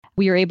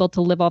we were able to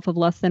live off of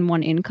less than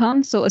one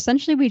income. So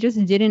essentially, we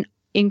just didn't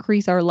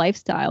increase our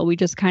lifestyle. We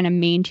just kind of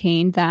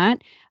maintained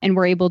that, and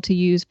we're able to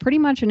use pretty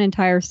much an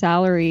entire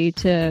salary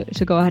to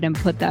go ahead and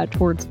put that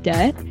towards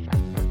debt.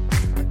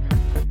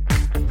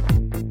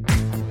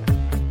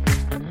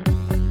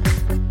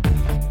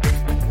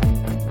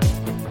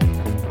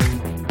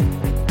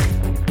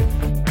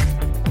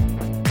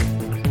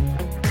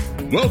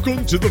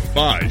 Welcome to the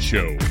Fi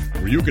Show,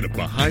 where you get a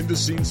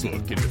behind-the-scenes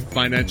look into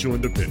financial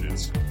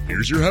independence.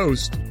 Here's your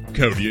host,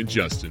 Cody and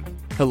Justin.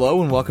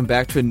 Hello and welcome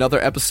back to another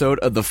episode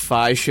of the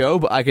Fi Show,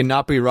 but I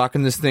cannot be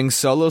rocking this thing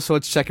solo, so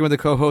let's check in with the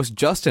co-host,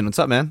 Justin. What's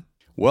up, man?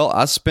 Well,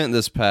 I spent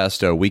this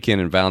past weekend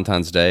and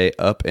Valentine's Day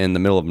up in the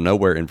middle of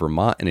nowhere in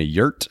Vermont in a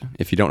yurt.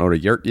 If you don't know what a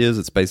yurt is,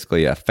 it's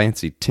basically a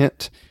fancy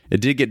tent.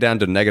 It did get down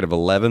to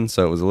 -11,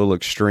 so it was a little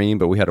extreme,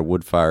 but we had a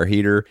wood fire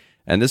heater.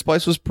 And this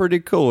place was pretty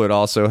cool. It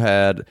also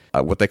had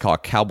what they call a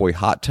cowboy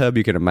hot tub.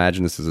 You can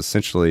imagine this is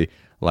essentially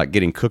like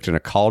getting cooked in a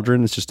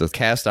cauldron. It's just a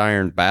cast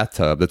iron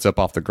bathtub that's up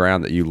off the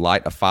ground that you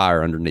light a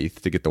fire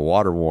underneath to get the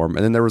water warm.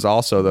 And then there was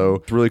also, though,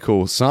 a really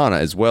cool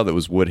sauna as well that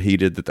was wood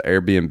heated that the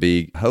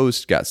Airbnb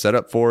host got set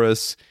up for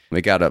us.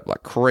 It got up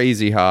like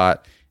crazy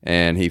hot,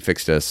 and he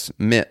fixed us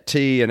mint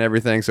tea and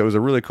everything. So it was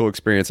a really cool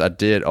experience. I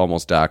did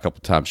almost die a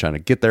couple times trying to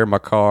get there in my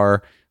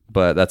car,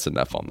 but that's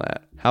enough on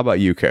that. How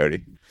about you,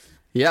 Cody?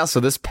 Yeah, so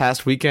this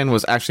past weekend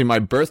was actually my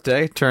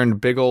birthday,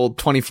 turned big old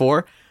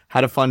 24.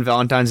 Had a fun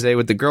Valentine's Day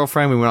with the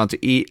girlfriend. We went out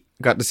to eat,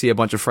 got to see a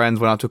bunch of friends,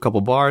 went out to a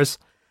couple bars.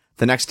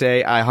 The next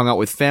day, I hung out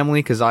with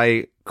family because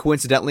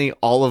coincidentally,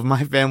 all of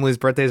my family's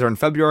birthdays are in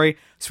February.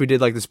 So we did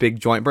like this big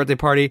joint birthday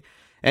party.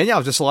 And yeah, it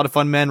was just a lot of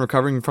fun, man,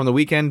 recovering from the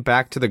weekend,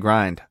 back to the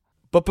grind.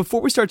 But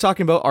before we start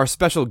talking about our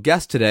special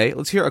guest today,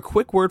 let's hear a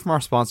quick word from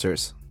our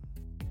sponsors.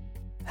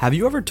 Have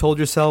you ever told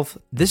yourself,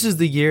 this is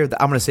the year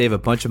that I'm going to save a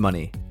bunch of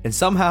money, and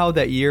somehow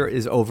that year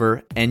is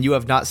over and you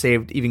have not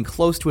saved even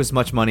close to as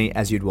much money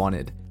as you'd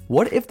wanted?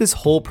 What if this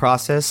whole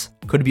process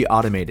could be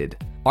automated?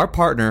 Our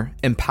partner,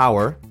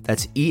 Empower,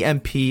 that's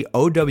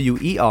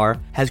EMPOWER,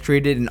 has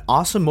created an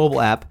awesome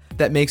mobile app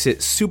that makes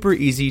it super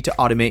easy to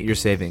automate your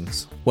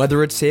savings.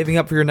 Whether it's saving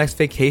up for your next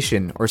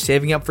vacation, or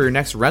saving up for your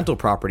next rental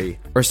property,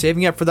 or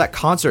saving up for that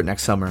concert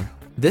next summer,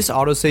 this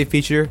autosave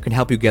feature can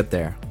help you get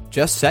there.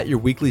 Just set your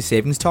weekly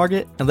savings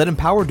target and let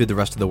Empower do the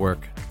rest of the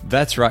work.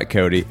 That's right,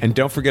 Cody. And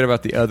don't forget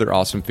about the other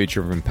awesome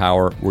feature of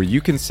Empower, where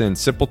you can send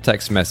simple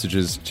text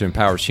messages to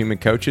Empower's human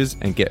coaches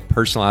and get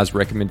personalized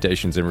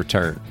recommendations in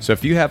return. So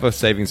if you have a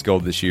savings goal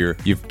this year,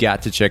 you've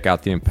got to check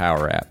out the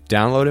Empower app.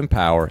 Download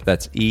Empower,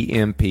 that's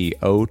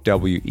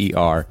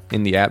EMPOWER,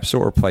 in the App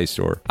Store or Play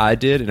Store. I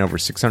did, and over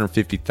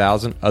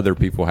 650,000 other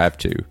people have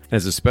too. And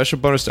as a special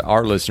bonus to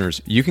our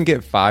listeners, you can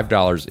get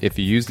 $5 if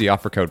you use the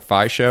offer code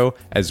FISHOW,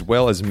 as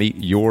well as meet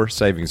your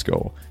savings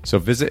goal. So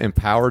visit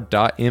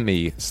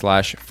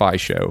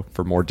empower.me/FISHOW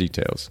for more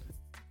details.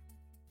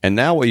 And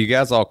now what you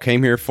guys all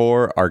came here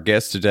for, our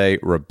guest today,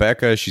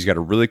 Rebecca. She's got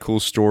a really cool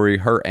story.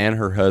 Her and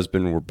her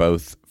husband were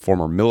both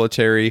former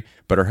military,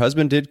 but her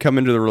husband did come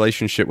into the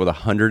relationship with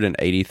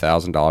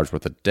 $180,000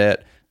 worth of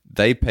debt.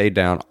 They paid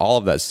down all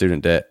of that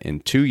student debt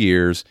in 2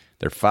 years.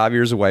 They're 5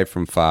 years away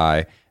from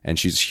FI, and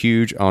she's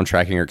huge on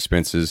tracking her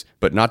expenses.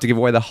 But not to give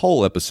away the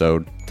whole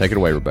episode, take it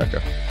away,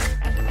 Rebecca.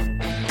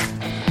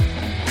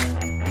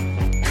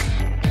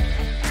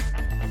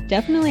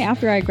 Definitely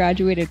after I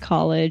graduated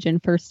college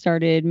and first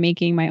started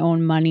making my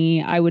own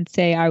money, I would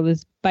say I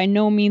was by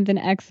no means an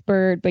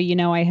expert, but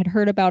I had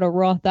heard about a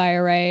Roth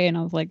IRA and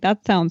I was like,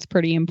 that sounds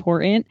pretty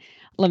important.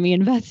 Let me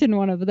invest in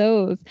one of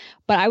those.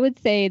 But I would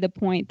say the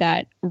point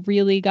that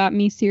really got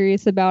me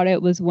serious about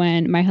it was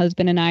when my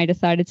husband and I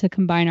decided to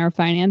combine our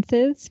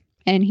finances,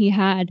 and he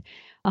had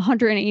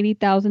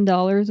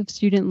 $180,000 of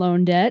student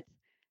loan debt.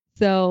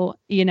 So,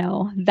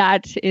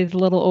 that is a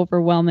little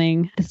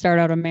overwhelming to start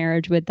out a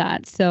marriage with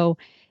that. So,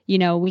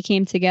 we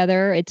came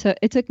together. It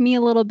took me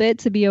a little bit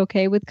to be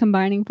okay with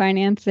combining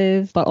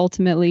finances, but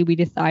ultimately we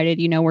decided,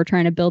 we're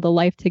trying to build a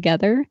life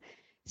together.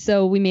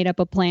 So we made up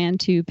a plan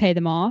to pay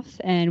them off,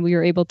 and we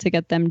were able to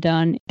get them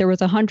done. There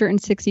was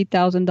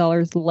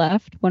 $160,000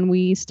 left when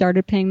we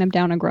started paying them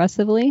down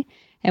aggressively,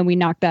 and we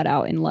knocked that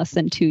out in less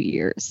than 2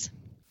 years.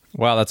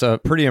 Wow, that's a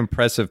pretty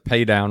impressive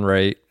pay down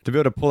rate. To be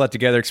able to pull that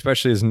together,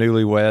 especially as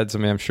newlyweds, I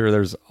mean, I'm sure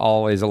there's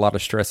always a lot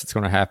of stress that's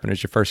going to happen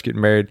as you first get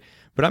married.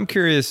 But I'm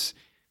curious,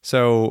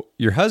 so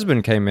your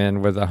husband came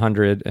in with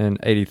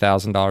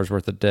 $180,000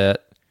 worth of debt,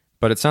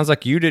 but it sounds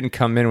like you didn't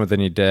come in with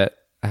any debt.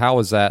 How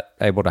was that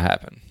able to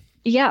happen?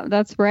 Yeah,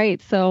 that's right.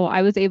 So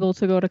I was able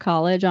to go to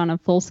college on a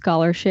full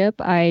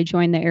scholarship. I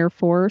joined the Air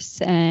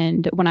Force,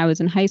 and when I was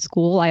in high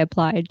school, I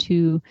applied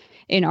to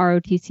an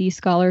ROTC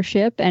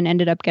scholarship and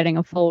ended up getting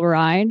a full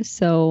ride.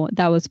 So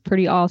that was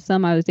pretty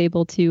awesome. I was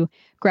able to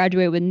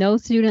graduate with no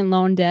student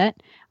loan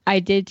debt. I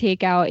did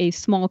take out a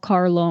small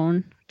car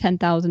loan,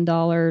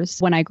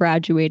 $10,000 when I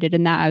graduated,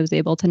 and that I was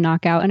able to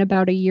knock out in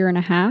about a year and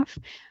a half.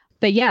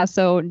 But yeah,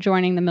 so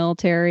joining the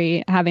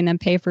military, having them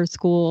pay for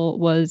school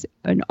was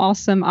an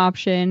awesome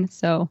option.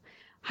 So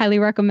highly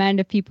recommend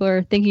if people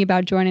are thinking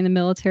about joining the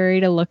military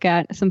to look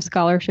at some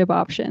scholarship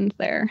options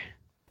there.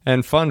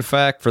 And fun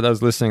fact for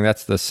those listening,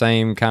 that's the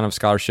same kind of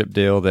scholarship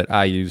deal that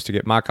I used to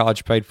get my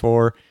college paid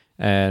for.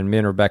 And me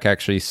and Rebecca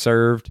actually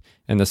served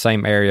in the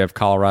same area of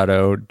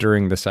Colorado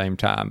during the same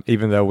time,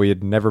 even though we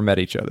had never met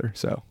each other.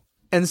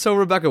 And so,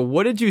 Rebecca,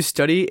 what did you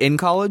study in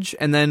college?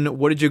 And then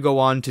what did you go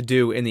on to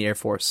do in the Air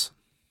Force?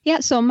 Yeah,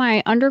 so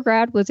my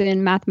undergrad was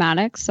in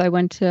mathematics. I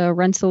went to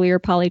Rensselaer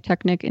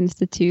Polytechnic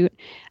Institute,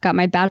 got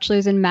my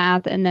bachelor's in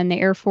math, and then the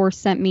Air Force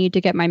sent me to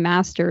get my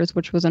master's,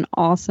 which was an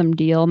awesome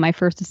deal. My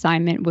first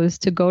assignment was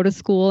to go to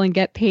school and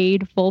get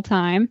paid full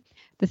time,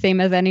 the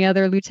same as any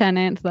other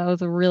lieutenant. So that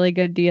was a really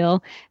good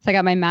deal. So I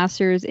got my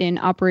master's in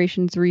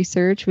operations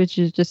research, which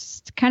is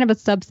just kind of a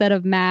subset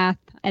of math.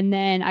 And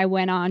then I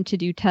went on to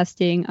do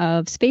testing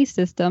of space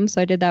systems.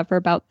 So I did that for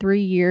about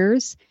 3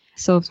 years.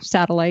 So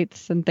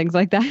satellites and things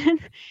like that.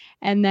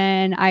 And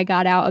then I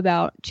got out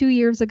about 2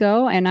 years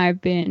ago, and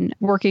I've been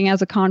working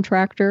as a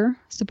contractor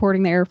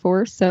supporting the Air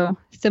Force. So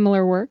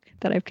similar work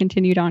that I've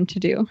continued on to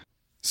do.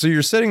 So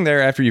you're sitting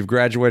there after you've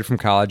graduated from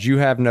college. You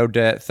have no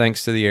debt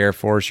thanks to the Air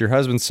Force. Your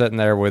husband's sitting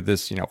there with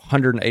this,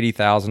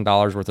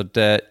 $180,000 worth of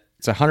debt.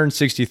 It's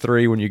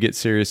 $163 when you get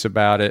serious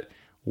about it.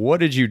 What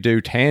did you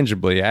do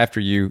tangibly after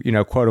you,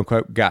 quote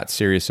unquote, got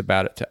serious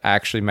about it to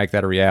actually make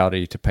that a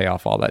reality to pay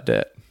off all that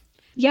debt?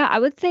 Yeah, I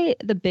would say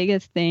the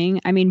biggest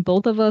thing,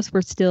 both of us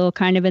were still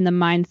kind of in the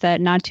mindset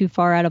not too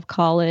far out of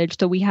college.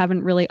 So we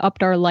haven't really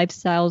upped our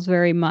lifestyles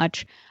very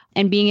much.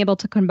 And being able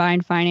to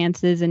combine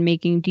finances and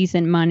making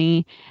decent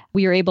money,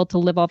 we were able to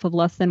live off of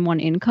less than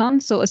one income.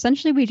 So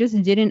essentially, we just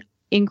didn't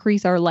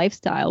increase our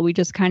lifestyle. We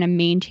just kind of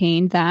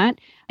maintained that,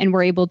 and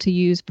we're able to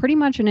use pretty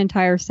much an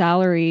entire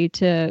salary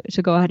to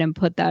go ahead and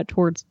put that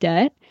towards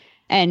debt.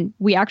 And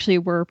we actually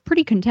were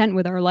pretty content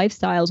with our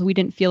lifestyles. We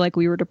didn't feel like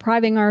we were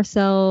depriving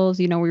ourselves.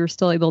 We were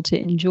still able to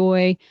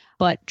enjoy.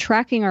 But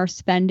tracking our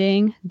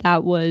spending,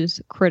 that was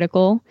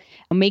critical.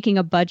 Making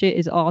a budget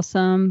is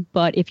awesome.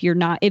 But if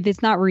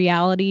it's not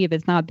reality, if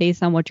it's not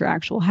based on what your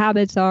actual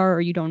habits are,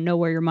 or you don't know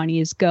where your money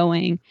is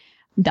going,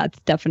 that's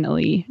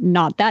definitely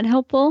not that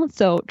helpful.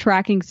 So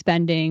tracking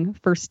spending,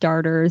 for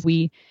starters,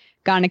 we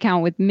got an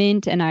account with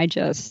Mint, and I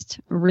just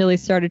really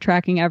started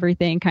tracking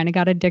everything, kind of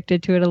got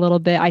addicted to it a little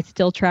bit. I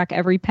still track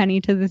every penny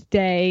to this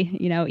day,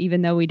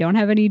 even though we don't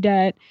have any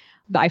debt,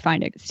 but I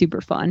find it super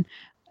fun.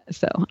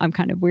 So I'm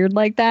kind of weird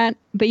like that.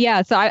 But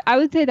yeah, so I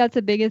would say that's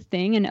the biggest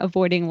thing, in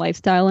avoiding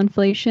lifestyle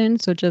inflation.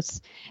 So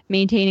just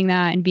maintaining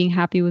that and being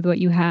happy with what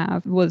you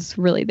have was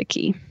really the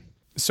key.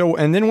 So,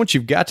 and then once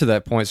you've got to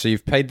that point, so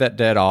you've paid that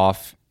debt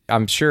off,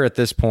 I'm sure at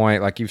this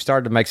point, like, you've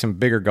started to make some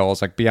bigger goals,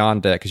 like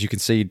beyond debt, because you can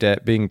see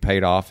debt being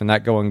paid off and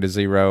that going to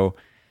zero.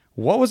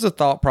 What was the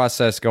thought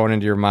process going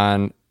into your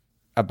mind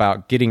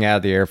about getting out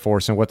of the Air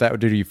Force and what that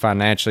would do to you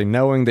financially,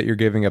 knowing that you're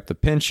giving up the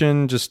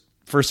pension? Just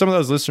for some of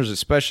those listeners,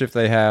 especially if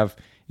they have,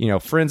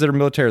 friends that are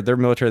military, or they're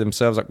military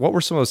themselves, like, what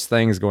were some of those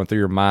things going through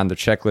your mind, the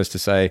checklist to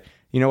say,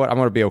 I'm going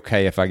to be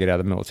okay if I get out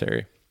of the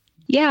military?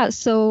 Yeah,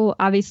 so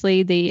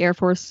obviously the Air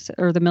Force,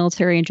 or the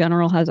military in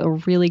general, has a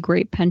really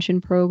great pension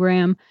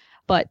program.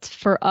 But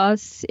for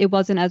us, it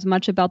wasn't as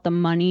much about the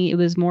money. It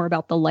was more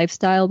about the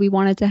lifestyle we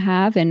wanted to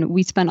have. And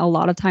we spent a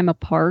lot of time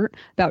apart.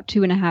 About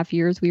 2.5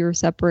 years we were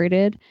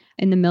separated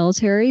in the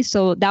military.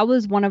 So that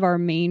was one of our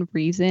main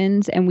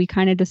reasons. And we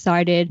kind of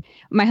decided,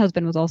 my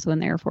husband was also in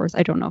the Air Force.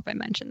 I don't know if I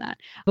mentioned that.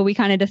 But we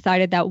kind of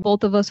decided that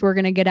both of us were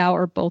going to get out,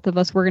 or both of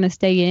us were going to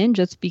stay in,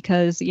 just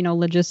because,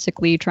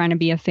 logistically trying to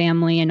be a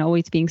family and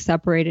always being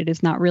separated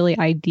is not really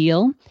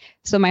ideal.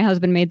 So my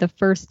husband made the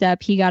first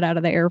step. He got out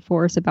of the Air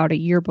Force about a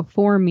year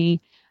before me.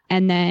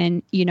 And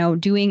then,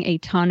 doing a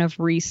ton of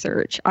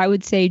research. I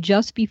would say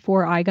just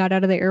before I got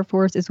out of the Air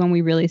Force is when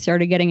we really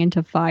started getting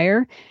into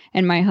fire.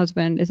 And my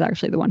husband is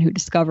actually the one who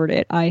discovered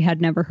it. I had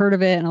never heard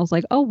of it. And I was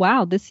like, oh,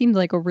 wow, this seems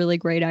like a really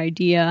great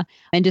idea.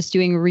 And just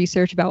doing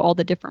research about all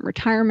the different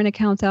retirement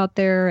accounts out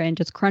there and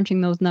just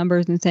crunching those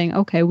numbers and saying,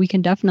 okay, we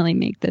can definitely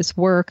make this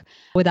work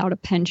without a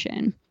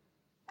pension.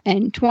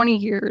 And 20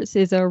 years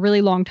is a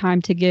really long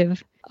time to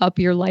give up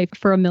your life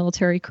for a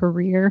military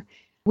career.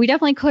 We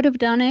definitely could have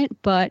done it,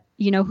 but,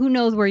 who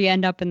knows where you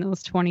end up in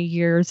those 20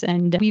 years.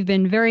 And we've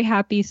been very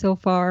happy so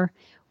far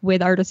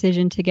with our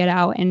decision to get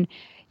out. And,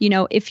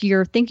 if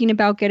you're thinking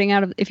about getting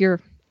out of, if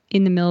you're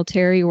in the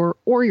military, or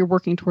you're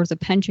working towards a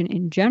pension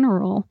in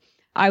general,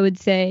 I would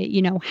say,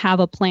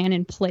 have a plan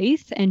in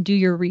place and do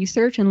your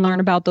research and learn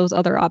about those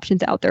other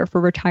options out there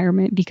for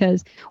retirement,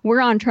 because we're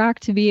on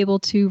track to be able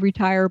to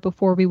retire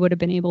before we would have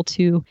been able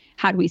to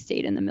had we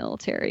stayed in the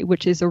military,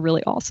 which is a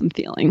really awesome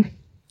feeling.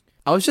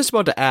 I was just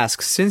about to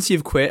ask, since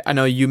you've quit, I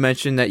know you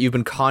mentioned that you've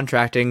been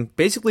contracting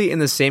basically in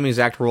the same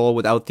exact role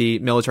without the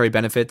military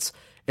benefits.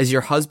 Is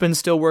your husband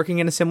still working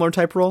in a similar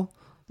type role?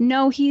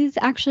 No, he's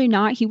actually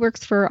not. He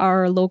works for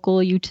our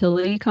local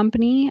utility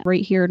company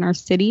right here in our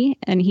city.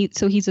 And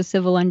he's a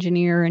civil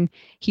engineer, and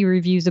he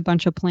reviews a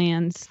bunch of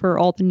plans for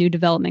all the new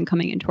development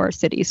coming into our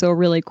city. So a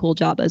really cool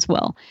job as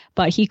well.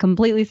 But he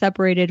completely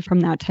separated from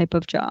that type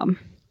of job.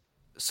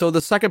 So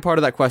the second part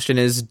of that question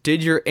is,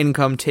 did your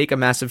income take a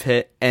massive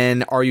hit,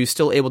 and are you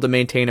still able to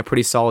maintain a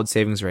pretty solid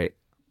savings rate?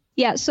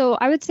 Yeah, so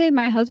I would say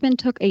my husband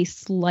took a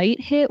slight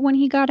hit when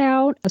he got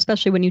out,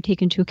 especially when you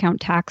take into account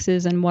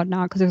taxes and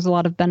whatnot, because there's a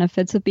lot of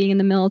benefits of being in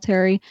the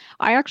military.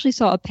 I actually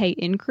saw a pay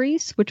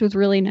increase, which was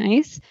really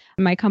nice.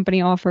 My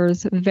company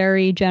offers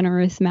very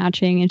generous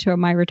matching into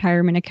my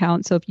retirement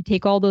account. So if you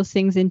take all those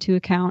things into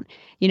account,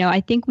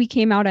 I think we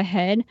came out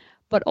ahead.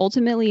 But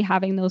ultimately,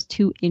 having those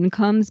two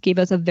incomes gave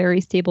us a very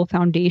stable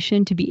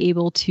foundation to be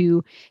able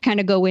to kind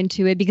of go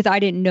into it, because I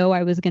didn't know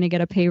I was going to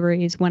get a pay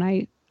raise when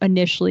I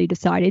initially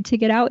decided to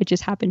get out. It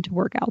just happened to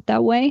work out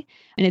that way.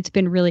 And it's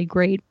been really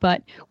great.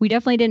 But we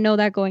definitely didn't know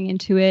that going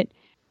into it.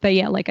 But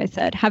yeah, like I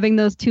said, having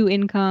those two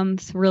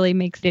incomes really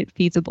makes it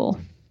feasible.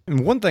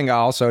 And one thing I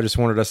also just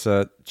wanted us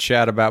to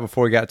chat about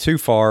before we got too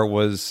far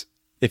was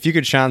if you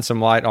could shine some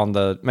light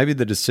on maybe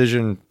the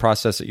decision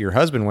process that your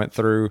husband went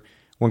through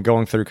when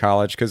going through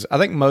college. Because I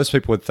think most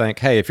people would think,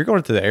 hey, if you're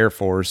going to the Air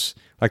Force,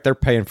 like they're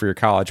paying for your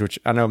college, which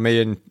I know me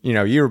and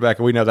you,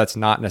 Rebecca, we know that's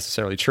not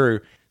necessarily true.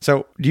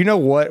 So do you know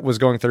what was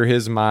going through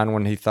his mind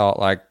when he thought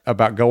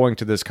about going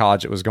to this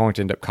college that was going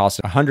to end up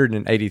costing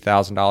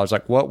 $180,000?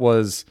 Like what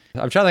was,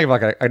 I'm trying to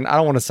think of I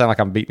don't want to sound like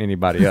I'm beating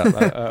anybody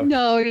up.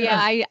 No,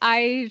 yeah,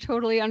 I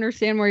totally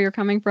understand where you're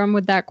coming from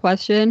with that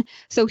question.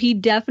 So he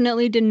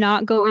definitely did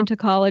not go into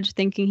college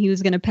thinking he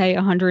was going to pay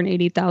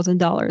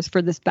 $180,000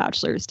 for this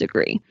bachelor's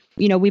degree.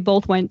 We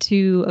both went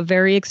to a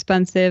very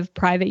expensive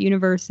private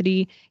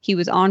university. He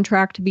was on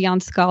track to be on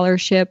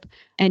scholarship.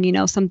 And,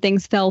 some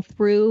things fell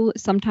through.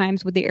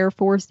 Sometimes with the Air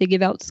Force, they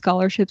give out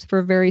scholarships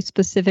for very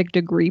specific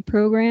degree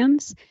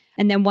programs.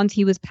 And then once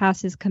he was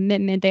past his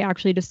commitment, they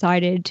actually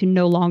decided to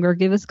no longer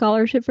give a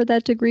scholarship for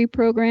that degree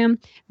program.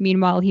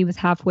 Meanwhile, he was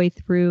halfway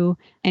through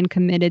and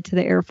committed to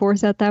the Air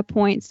Force at that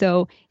point.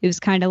 So it was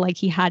kind of like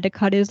he had to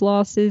cut his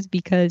losses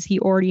because he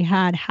already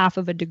had half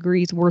of a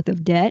degree's worth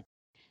of debt.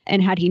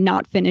 And had he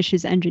not finished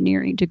his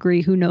engineering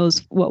degree, who knows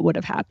what would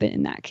have happened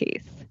in that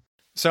case.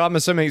 So I'm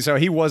assuming,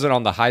 he wasn't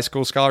on the high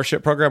school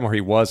scholarship program, or he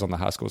was on the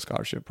high school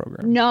scholarship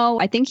program? No,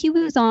 I think he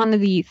was on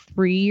the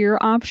 3-year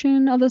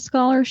option of the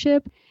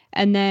scholarship.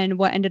 And then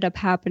what ended up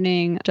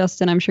happening,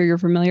 Justin, I'm sure you're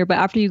familiar, but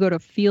after you go to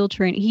field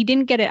training, he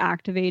didn't get it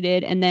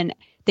activated. And then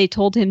they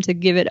told him to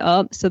give it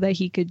up so that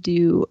he could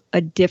do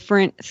a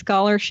different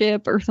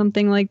scholarship or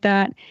something like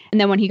that. And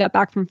then when he got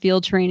back from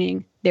field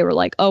training, they were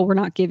like, oh, we're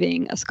not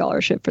giving a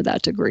scholarship for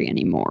that degree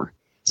anymore.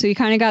 So he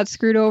kind of got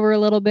screwed over a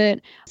little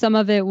bit. Some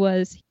of it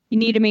was you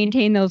need to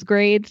maintain those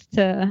grades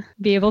to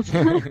be able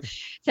to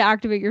to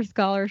activate your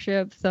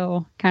scholarship.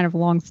 So kind of a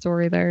long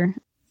story there.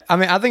 I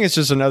mean, I think it's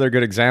just another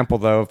good example,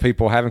 though, of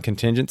people having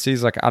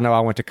contingencies. Like I know I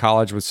went to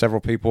college with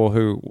several people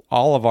who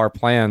all of our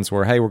plans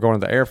were, hey, we're going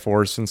to the Air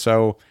Force. And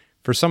so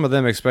for some of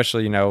them,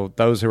 especially,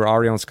 those who are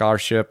already on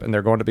scholarship and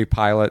they're going to be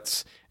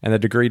pilots and the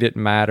degree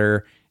didn't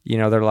matter,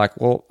 they're like,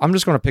 well, I'm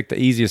just going to pick the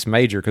easiest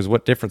major because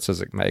what difference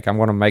does it make? I'm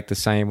going to make the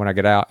same when I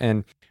get out.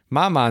 And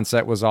my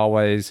mindset was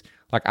always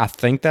like, I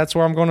think that's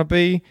where I'm going to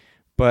be.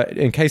 But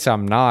in case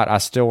I'm not, I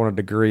still want a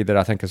degree that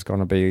I think is going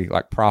to be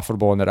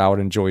profitable and that I would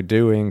enjoy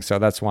doing. So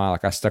that's why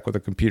I stuck with a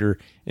computer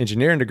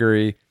engineering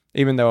degree,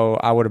 even though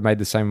I would have made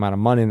the same amount of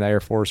money in the Air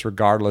Force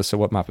regardless of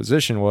what my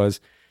position was.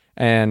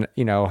 And,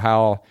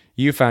 how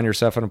you found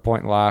yourself at a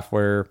point in life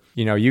where,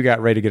 you got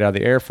ready to get out of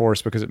the Air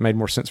Force because it made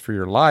more sense for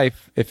your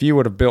life. If you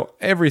would have built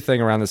everything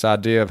around this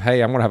idea of,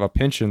 hey, I'm going to have a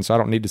pension, so I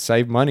don't need to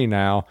save money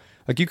now,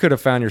 you could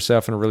have found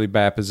yourself in a really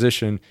bad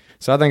position.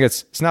 So I think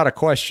it's not a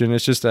question.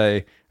 It's just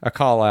a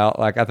call out.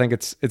 I think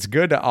it's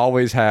good to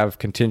always have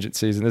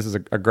contingencies. And this is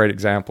a great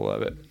example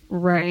of it.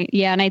 Right.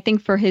 Yeah. And I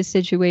think for his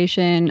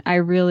situation, I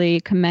really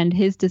commend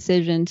his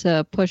decision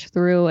to push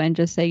through and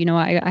just say,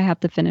 I have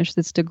to finish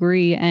this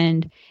degree.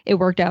 And it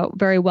worked out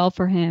very well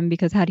for him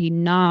because had he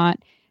not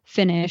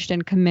finished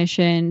and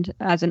commissioned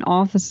as an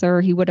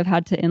officer, he would have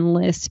had to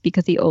enlist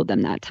because he owed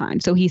them that time.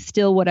 So he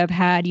still would have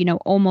had,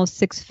 almost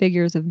 6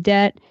 figures of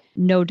debt,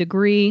 no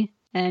degree,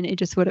 and it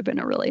just would have been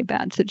a really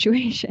bad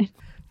situation.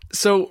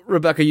 So,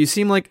 Rebecca, you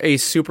seem like a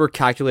super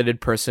calculated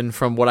person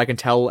from what I can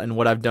tell and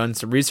what I've done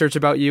some research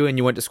about you, and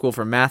you went to school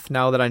for math.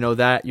 Now that I know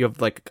that, you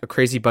have a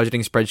crazy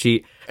budgeting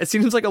spreadsheet. It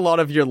seems like a lot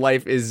of your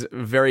life is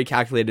very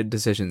calculated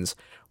decisions.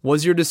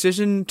 Was your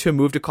decision to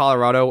move to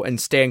Colorado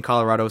and stay in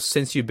Colorado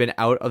since you've been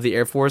out of the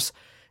Air Force,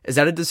 is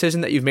that a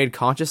decision that you've made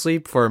consciously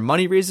for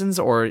money reasons,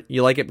 or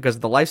you like it because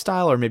of the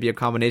lifestyle, or maybe a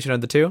combination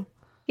of the two?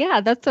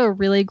 Yeah, that's a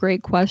really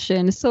great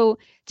question. So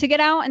to get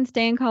out and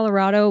stay in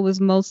Colorado was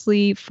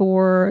mostly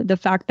for the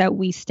fact that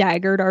we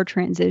staggered our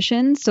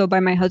transition. So by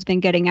my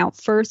husband getting out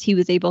first, he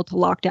was able to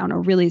lock down a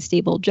really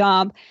stable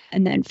job.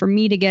 And then for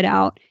me to get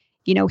out,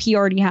 he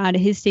already had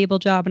his stable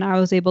job and I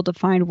was able to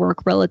find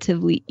work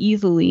relatively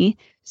easily.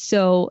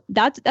 So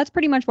that's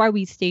pretty much why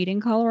we stayed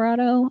in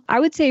Colorado. I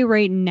would say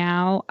right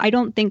now, I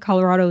don't think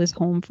Colorado is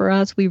home for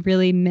us. We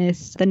really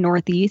miss the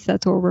Northeast.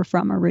 That's where we're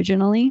from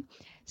originally.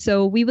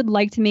 So we would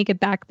like to make it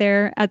back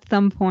there at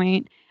some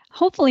point.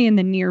 hopefully in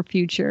the near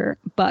future.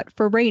 But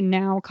for right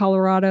now,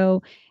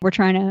 Colorado, we're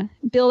trying to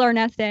build our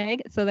nest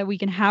egg so that we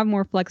can have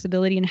more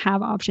flexibility and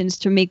have options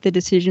to make the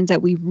decisions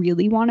that we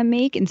really want to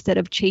make instead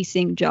of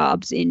chasing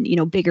jobs in,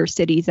 bigger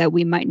cities that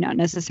we might not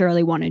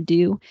necessarily want to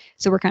do.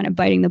 So we're kind of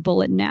biting the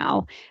bullet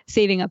now,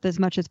 saving up as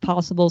much as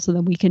possible so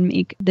that we can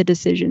make the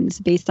decisions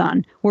based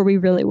on where we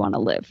really want to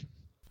live.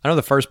 I know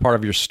the first part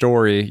of your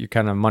story, your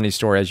kind of money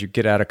story as you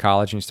get out of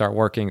college and you start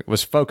working,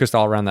 was focused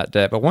all around that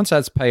debt. But once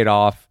that's paid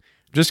off,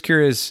 just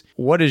curious,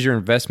 what is your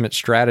investment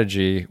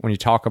strategy when you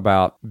talk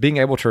about being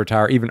able to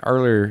retire even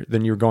earlier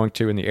than you were going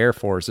to in the Air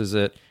Force? Is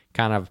it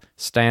kind of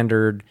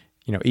standard,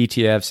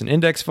 ETFs and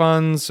index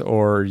funds,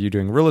 or are you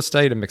doing real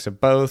estate, a mix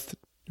of both?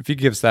 If you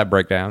could give us that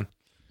breakdown.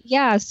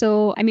 Yeah.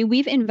 So,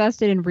 we've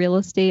invested in real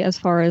estate as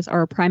far as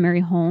our primary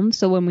home.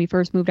 So when we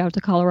first moved out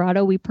to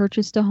Colorado, we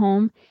purchased a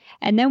home.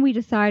 And then we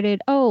decided,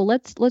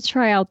 let's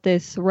try out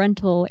this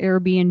rental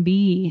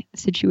Airbnb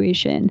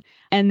situation.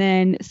 And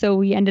then so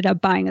we ended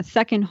up buying a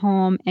second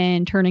home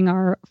and turning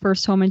our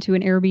first home into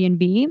an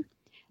Airbnb.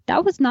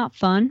 That was not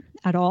fun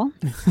at all.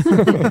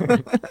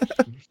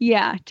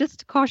 Yeah, just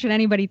to caution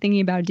anybody thinking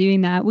about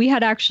doing that. We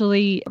had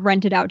actually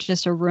rented out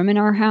just a room in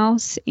our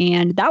house,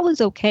 and that was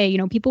okay.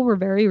 People were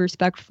very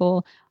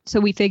respectful. So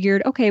we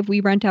figured, okay, if we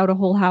rent out a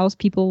whole house,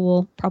 people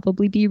will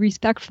probably be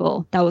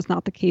respectful. That was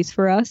not the case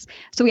for us.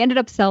 So we ended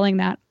up selling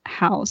that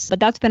house. But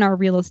that's been our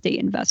real estate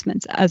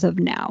investments as of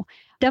now.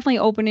 Definitely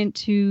open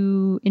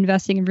to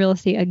investing in real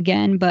estate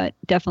again, but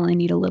definitely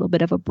need a little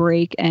bit of a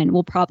break. And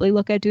we'll probably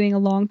look at doing a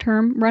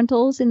long-term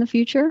rentals in the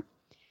future.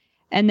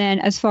 And then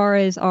as far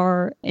as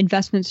our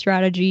investment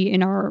strategy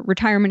in our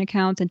retirement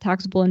accounts and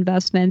taxable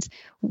investments,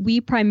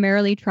 we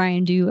primarily try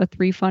and do a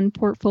 3-fund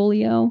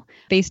portfolio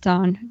based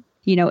on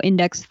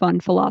index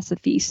fund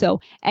philosophy.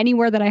 So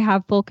anywhere that I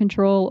have full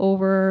control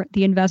over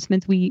the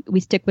investments, we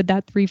stick with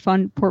that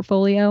 3-fund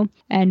portfolio,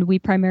 and we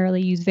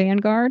primarily use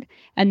Vanguard.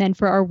 And then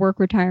for our work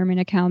retirement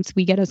accounts,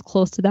 we get as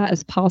close to that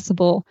as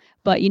possible.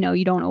 But,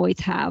 you don't always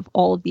have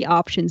all of the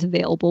options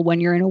available when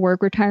you're in a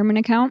work retirement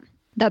account.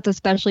 That's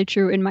especially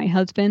true in my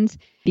husband's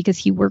because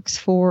he works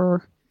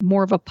for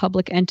more of a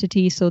public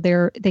entity. So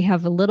they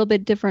have a little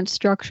bit different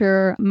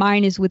structure.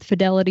 Mine is with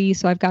Fidelity.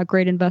 So I've got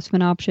great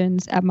investment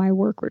options at my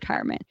work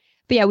retirement.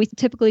 But yeah, we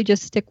typically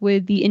just stick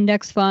with the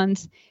index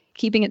funds,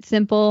 keeping it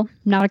simple,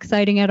 not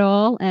exciting at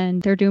all,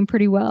 and they're doing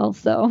pretty well.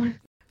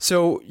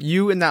 So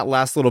you in that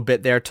last little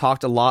bit there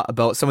talked a lot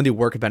about some of the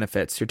work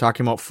benefits. You're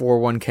talking about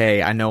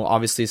 401k. I know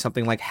obviously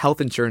something like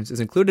health insurance is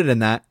included in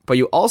that, but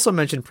you also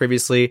mentioned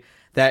previously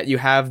that you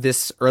have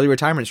this early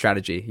retirement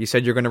strategy. You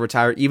said you're going to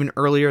retire even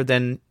earlier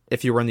than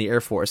if you were in the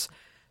Air Force.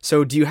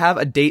 So do you have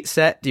a date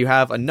set? Do you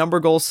have a number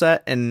goal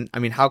set? And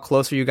how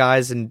close are you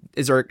guys? And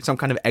is there some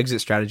kind of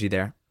exit strategy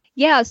there?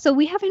 Yeah, so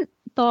we haven't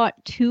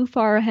thought too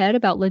far ahead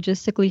about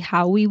logistically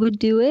how we would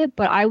do it,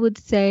 but I would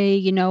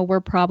say, we're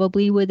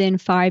probably within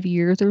 5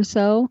 years or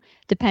so,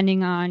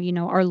 depending on,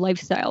 our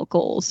lifestyle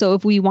goals. So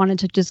if we wanted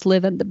to just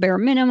live at the bare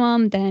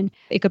minimum, then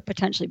it could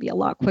potentially be a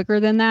lot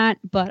quicker than that.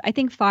 But I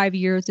think 5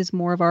 years is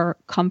more of our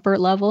comfort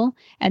level,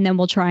 and then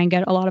we'll try and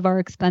get a lot of our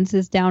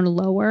expenses down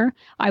lower.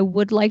 I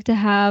would like to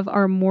have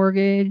our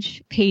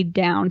mortgage paid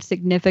down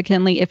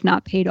significantly, if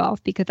not paid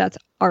off, because that's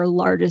our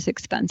largest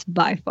expense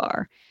by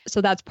far. So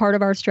that's part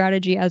of our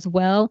strategy as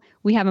well.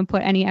 We haven't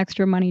put any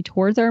extra money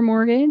towards our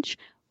mortgage,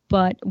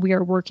 but we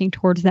are working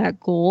towards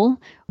that goal.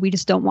 We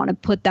just don't want to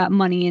put that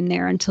money in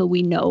there until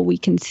we know we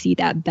can see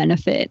that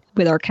benefit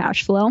with our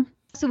cash flow.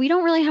 So we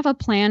don't really have a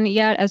plan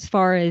yet as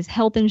far as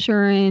health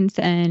insurance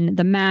and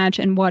the match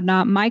and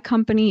whatnot. My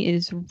company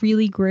is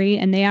really great,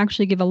 and they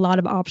actually give a lot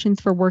of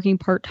options for working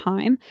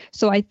part-time.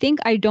 So I think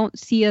I don't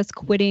see us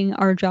quitting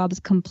our jobs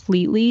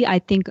completely. I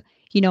think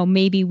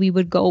maybe we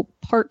would go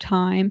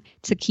part-time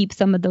to keep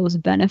some of those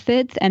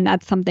benefits. And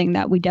that's something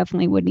that we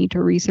definitely would need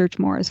to research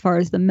more as far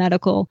as the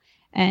medical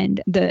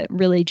and the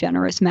really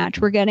generous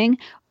match we're getting.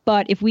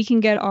 But if we can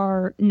get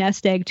our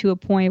nest egg to a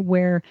point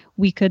where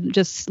we could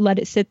just let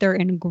it sit there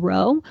and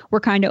grow, we're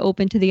kind of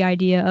open to the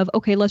idea of,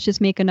 okay, let's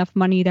just make enough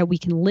money that we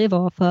can live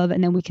off of,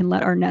 and then we can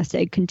let our nest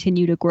egg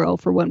continue to grow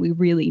for when we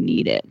really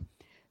need it.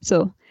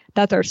 So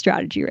that's our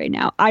strategy right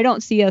now. I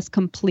don't see us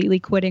completely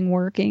quitting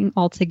working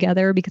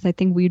altogether because I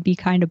think we'd be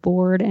kind of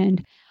bored.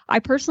 And I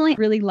personally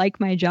really like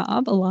my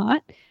job a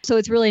lot. So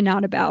it's really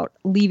not about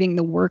leaving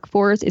the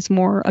workforce. It's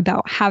more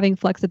about having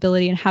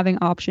flexibility and having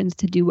options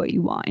to do what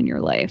you want in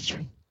your life.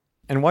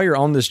 And while you're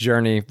on this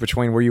journey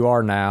between where you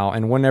are now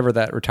and whenever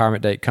that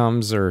retirement date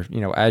comes, or,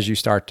 as you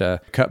start to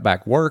cut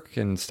back work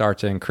and start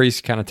to increase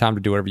kind of time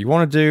to do whatever you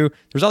want to do,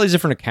 there's all these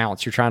different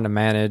accounts you're trying to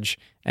manage.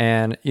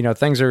 And,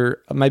 things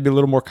are maybe a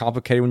little more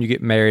complicated when you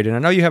get married. And I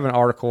know you have an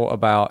article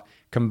about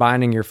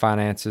combining your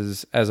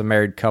finances as a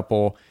married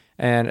couple.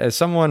 And as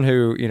someone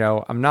who,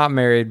 I'm not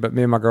married, but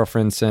me and my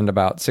girlfriend send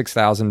about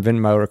 6,000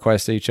 Venmo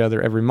requests to each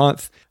other every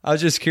month. I was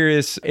just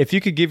curious if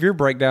you could give your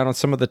breakdown on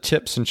some of the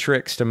tips and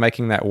tricks to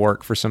making that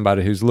work for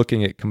somebody who's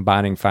looking at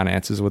combining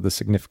finances with a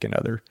significant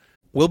other.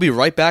 We'll be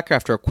right back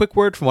after a quick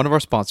word from one of our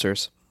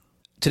sponsors.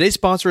 Today's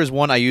sponsor is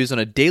one I use on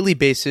a daily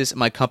basis in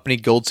my company,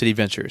 Gold City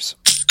Ventures.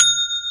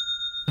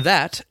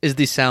 That is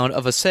the sound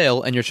of a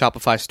sale in your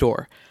Shopify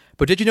store.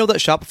 But did you know that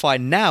Shopify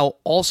now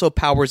also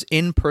powers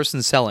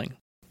in-person selling?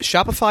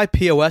 Shopify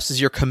POS is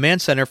your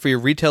command center for your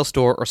retail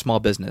store or small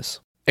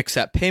business.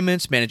 Accept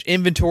payments, manage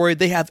inventory,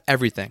 they have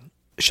everything.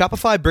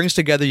 Shopify brings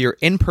together your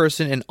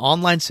in-person and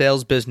online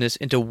sales business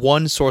into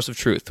one source of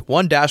truth,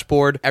 one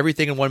dashboard,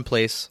 everything in one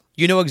place.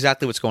 You know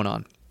exactly what's going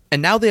on.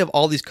 And now they have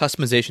all these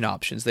customization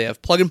options. They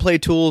have plug-and-play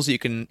tools that you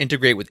can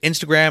integrate with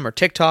Instagram or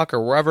TikTok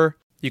or wherever.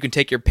 You can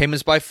take your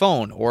payments by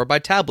phone or by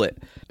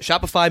tablet.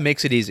 Shopify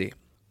makes it easy.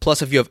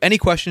 Plus, if you have any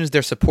questions,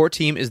 their support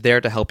team is there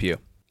to help you.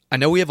 I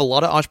know we have a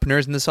lot of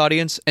entrepreneurs in this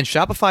audience, and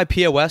Shopify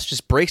POS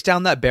just breaks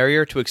down that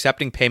barrier to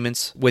accepting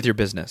payments with your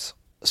business.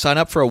 Sign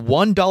up for a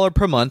 $1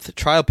 per month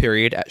trial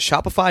period at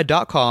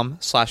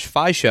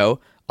shopify.com/FIShow,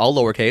 all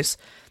lowercase.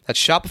 That's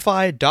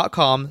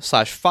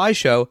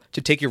shopify.com/FIShow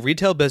to take your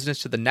retail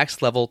business to the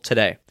next level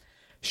today.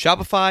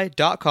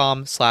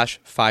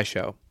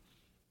 Shopify.com/FIShow.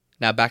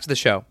 Now back to the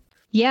show.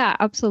 Yeah,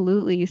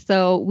 absolutely.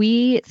 So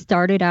we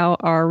started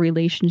out our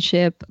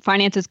relationship,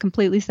 finances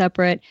completely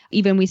separate.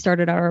 Even we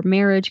started our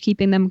marriage,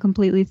 keeping them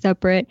completely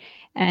separate.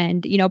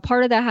 And,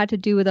 part of that had to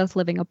do with us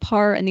living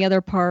apart. And the other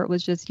part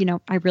was just,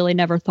 I really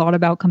never thought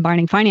about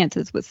combining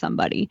finances with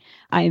somebody.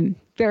 I'm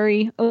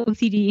very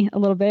OCD a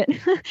little bit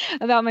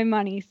about my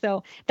money.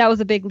 So that was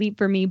a big leap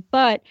for me.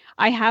 But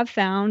I have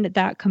found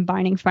that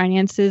combining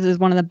finances is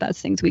one of the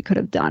best things we could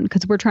have done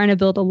because we're trying to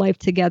build a life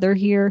together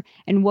here.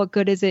 And what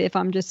good is it if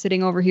I'm just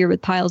sitting over here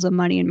with piles of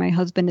money and my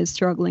husband is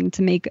struggling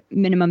to make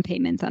minimum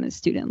payments on his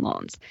student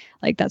loans?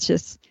 Like, that's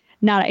just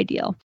not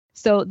ideal.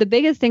 So the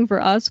biggest thing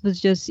for us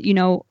was just,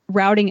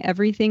 routing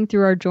everything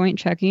through our joint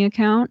checking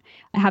account,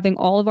 having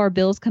all of our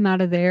bills come out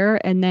of there.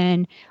 And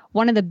then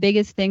one of the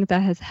biggest things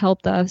that has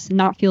helped us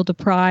not feel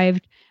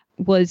deprived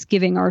was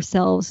giving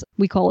ourselves,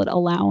 we call it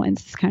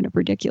allowance. It's kind of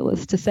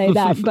ridiculous to say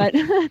that, but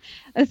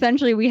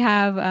essentially we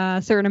have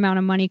a certain amount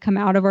of money come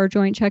out of our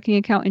joint checking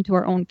account into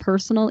our own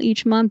personal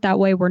each month. That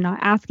way we're not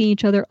asking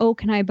each other, oh,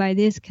 can I buy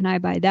this? Can I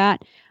buy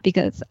that?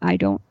 Because I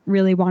don't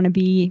really want to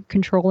be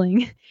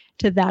controlling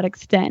to that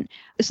extent.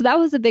 So that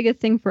was the biggest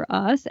thing for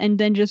us. And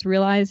then just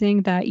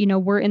realizing that,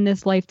 we're in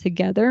this life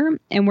together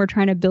and we're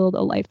trying to build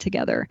a life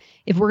together.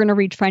 If we're going to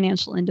reach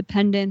financial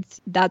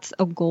independence, that's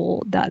a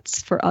goal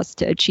that's for us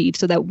to achieve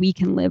so that we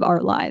can live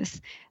our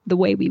lives the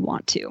way we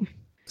want to.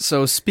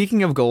 So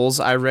speaking of goals,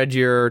 I read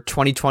your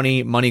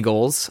 2020 money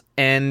goals,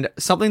 and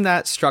something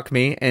that struck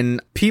me,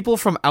 and people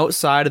from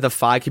outside of the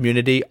FI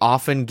community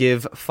often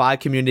give FI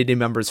community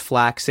members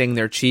flack, saying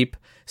they're cheap,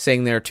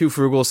 saying they're too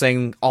frugal,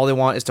 saying all they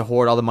want is to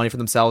hoard all the money for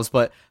themselves.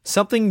 But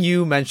something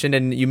you mentioned,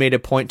 and you made a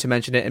point to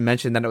mention it and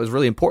mention that it was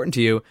really important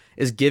to you,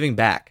 is giving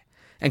back.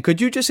 And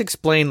could you just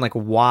explain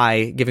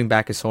why giving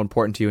back is so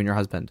important to you and your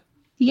husband?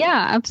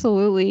 Yeah,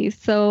 absolutely.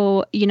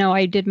 So,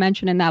 I did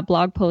mention in that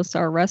blog post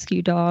our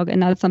rescue dog,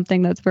 and that's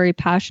something that's very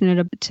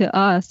passionate to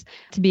us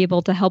to be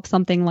able to help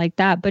something like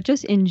that. But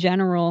just in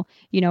general,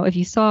 if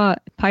you saw a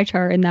pie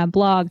chart in that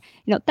blog,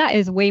 that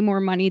is way more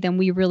money than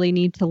we really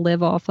need to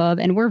live off of.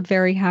 And we're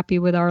very happy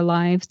with our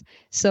lives.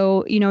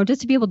 So,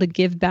 just to be able to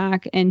give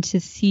back and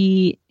to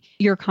see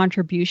your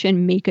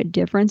contribution make a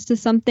difference to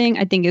something,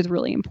 I think is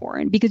really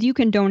important, because you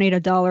can donate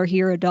 $1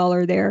 here,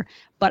 $1 there.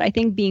 But I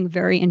think being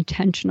very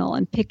intentional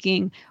and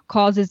picking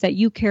causes that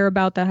you care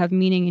about that have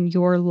meaning in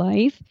your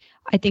life,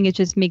 I think it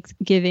just makes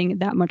giving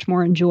that much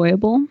more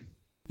enjoyable.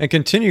 And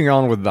continuing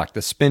on with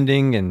the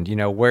spending and,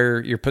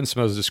 where you're putting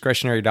some of those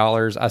discretionary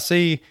dollars, I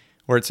see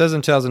where it says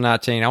in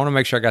 2019, I want to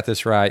make sure I got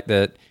this right,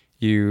 that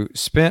you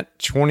spent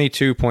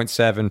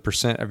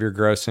 22.7% of your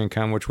gross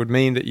income, which would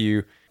mean that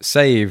you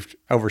saved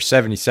over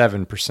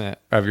 77%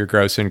 of your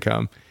gross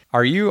income.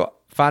 Are you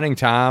finding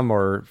time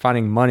or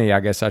finding money,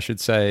 I guess I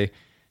should say,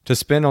 to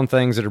spend on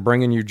things that are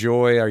bringing you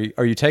joy?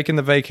 Are you taking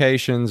the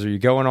vacations? Are you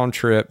going on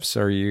trips?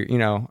 Are you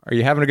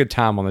having a good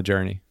time on the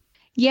journey?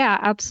 Yeah,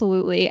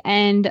 absolutely.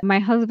 And my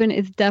husband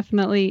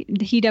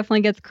he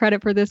definitely gets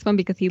credit for this one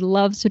because he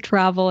loves to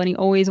travel and he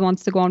always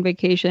wants to go on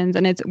vacations.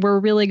 And we're a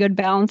really good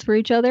balance for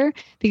each other,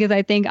 because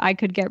I think I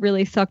could get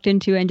really sucked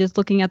into and just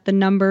looking at the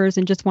numbers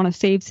and just want to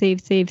save.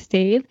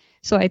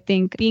 So I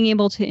think being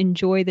able to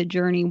enjoy the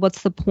journey,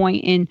 what's the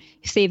point in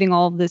saving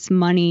all of this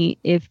money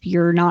if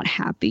you're not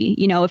happy?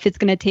 If it's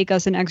going to take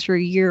us an extra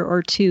year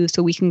or two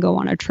so we can go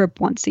on a trip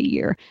once a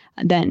year,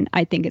 then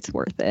I think it's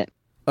worth it.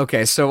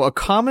 Okay, so a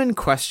common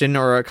question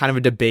or a kind of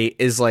a debate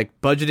is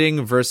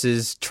budgeting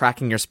versus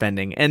tracking your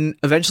spending. And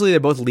eventually they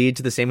both lead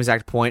to the same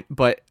exact point,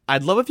 but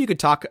I'd love if you could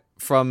talk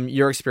from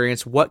your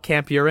experience what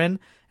camp you're in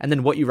and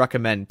then what you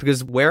recommend,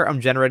 because where I'm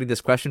generating this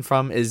question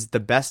from is the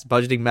best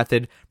budgeting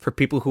method for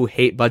people who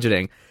hate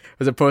budgeting.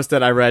 There's a post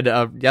that I read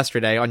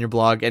yesterday on your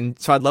blog, and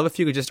so I'd love if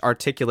you could just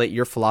articulate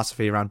your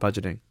philosophy around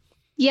budgeting.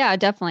 Yeah,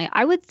 definitely.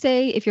 I would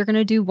say if you're going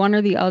to do one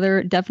or the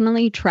other,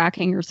 definitely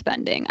tracking your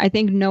spending. I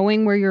think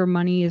knowing where your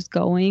money is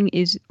going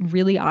is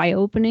really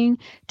eye-opening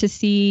to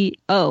see,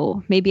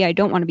 oh, maybe I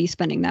don't want to be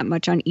spending that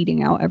much on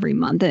eating out every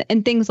month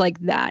and things like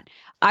that.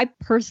 I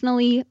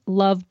personally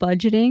love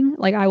budgeting.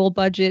 Like I will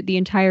budget the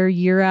entire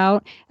year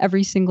out,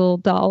 every single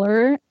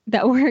dollar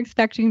that we're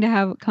expecting to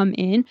have come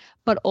in.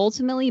 But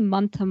ultimately,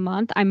 month to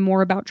month, I'm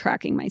more about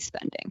tracking my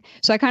spending.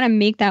 So I kind of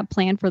make that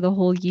plan for the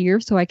whole year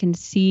so I can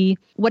see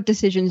what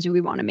decisions do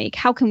we want to make?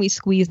 How can we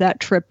squeeze that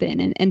trip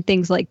in and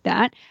things like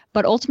that?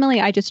 But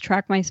ultimately, I just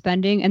track my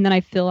spending and then I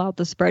fill out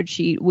the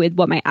spreadsheet with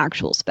what my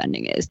actual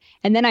spending is.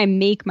 And then I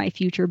make my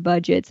future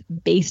budgets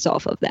based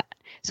off of that.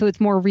 So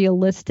it's more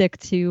realistic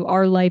to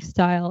our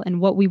lifestyle and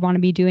what we want to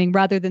be doing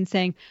rather than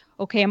saying,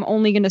 okay, I'm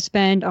only going to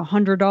spend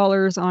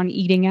 $100 on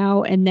eating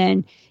out. And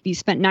then you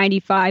spent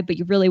 95, but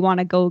you really want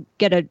to go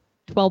get a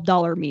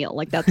 $12 meal.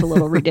 Like that's a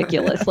little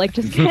ridiculous. Like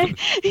just,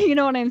 you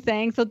know what I'm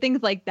saying? So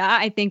things like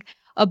that, I think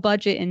a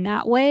budget in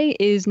that way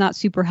is not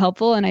super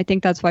helpful. And I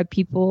think that's why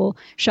people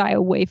shy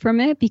away from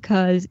it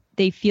because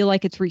they feel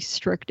like it's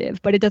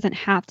restrictive, but it doesn't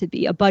have to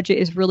be. A budget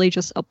is really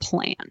just a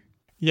plan.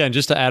 Yeah, and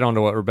just to add on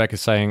to what Rebecca's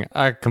saying,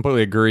 I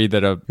completely agree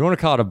that you want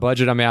to call it a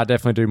budget. I mean, I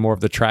definitely do more of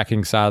the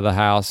tracking side of the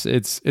house.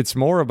 It's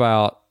more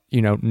about,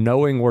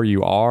 knowing where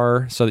you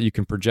are so that you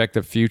can project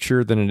the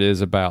future than it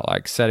is about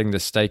like setting the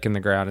stake in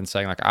the ground and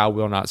saying like, I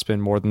will not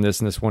spend more than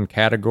this in this one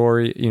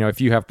category.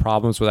 If you have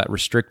problems with that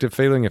restrictive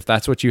feeling, if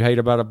that's what you hate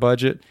about a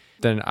budget,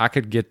 then I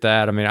could get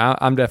that. I mean,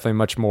 I'm definitely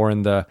much more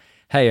in the,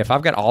 hey, if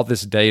I've got all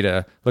this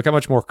data, look how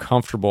much more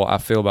comfortable I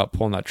feel about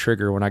pulling that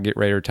trigger when I get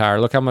ready to retire.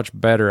 Look how much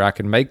better I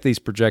can make these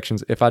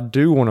projections if I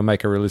do want to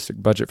make a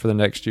realistic budget for the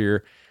next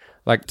year.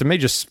 Like, to me,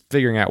 just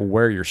figuring out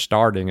where you're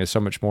starting is so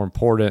much more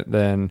important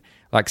than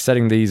like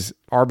setting these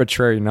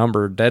arbitrary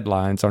number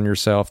deadlines on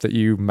yourself that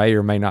you may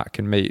or may not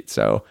can meet.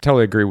 So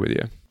totally agree with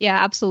you.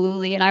 Yeah,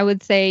 absolutely. And I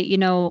would say,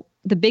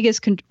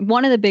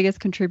 one of the biggest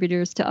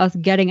contributors to us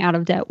getting out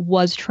of debt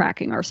was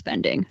tracking our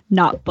spending,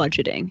 not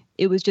budgeting.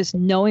 It was just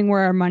knowing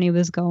where our money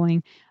was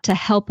going to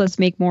help us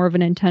make more of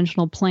an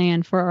intentional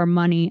plan for our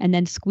money and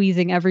then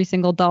squeezing every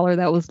single dollar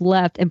that was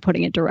left and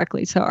putting it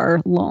directly to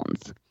our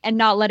loans and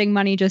not letting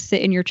money just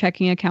sit in your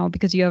checking account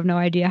because you have no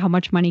idea how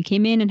much money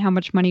came in and how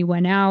much money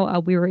went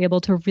out. We were able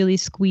to really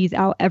squeeze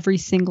out every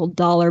single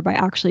dollar by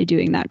actually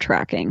doing that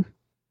tracking.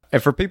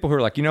 And for people who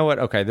are like, you know what,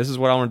 okay, this is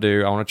what I want to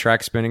do. I want to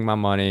track spending my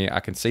money. I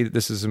can see that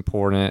this is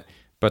important,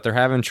 but they're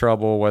having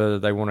trouble whether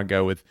they want to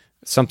go with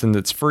something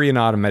that's free and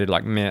automated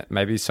like Mint,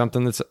 maybe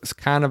something that's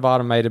kind of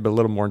automated but a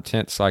little more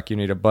intense like you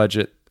need a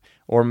budget,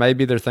 or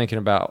maybe they're thinking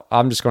about,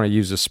 I'm just going to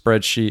use a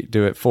spreadsheet,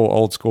 do it full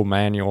old school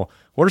manual.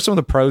 What are some of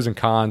the pros and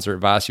cons or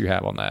advice you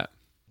have on that?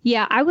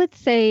 Yeah, I would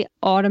say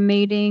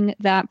automating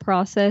that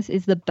process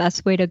is the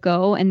best way to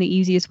go and the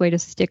easiest way to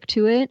stick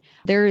to it.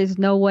 There is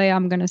no way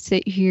I'm going to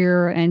sit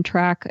here and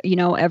track,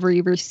 every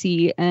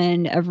receipt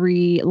and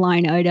every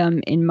line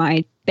item in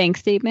my bank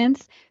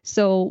statements.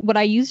 So what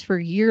I used for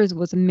years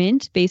was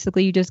Mint.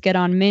 Basically, you just get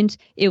on Mint.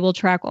 It will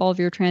track all of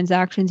your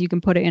transactions. You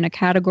can put it in a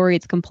category.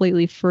 It's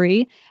completely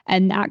free.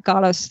 And that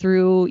got us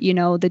through,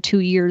 the 2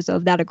 years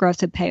of that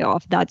aggressive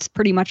payoff. That's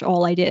pretty much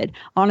all I did.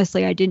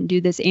 Honestly, I didn't do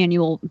this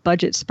annual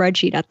budget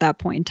spreadsheet at that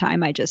point in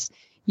time. I just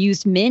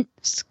used Mint,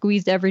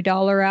 squeezed every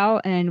dollar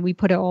out, and we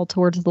put it all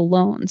towards the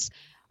loans.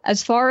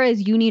 As far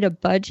as you need a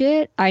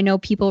budget, I know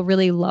people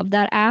really love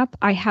that app.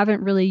 I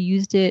haven't really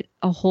used it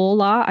a whole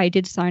lot. I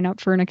did sign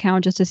up for an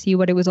account just to see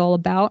what it was all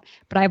about,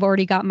 but I've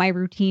already got my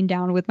routine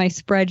down with my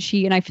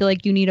spreadsheet, and I feel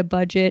like You Need a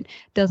Budget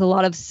does a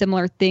lot of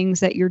similar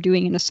things that you're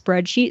doing in a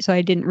spreadsheet, so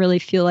I didn't really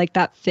feel like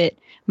that fit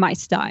my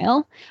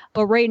style.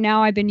 But right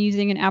now I've been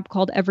using an app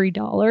called Every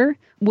Dollar,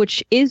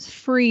 which is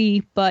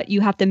free, but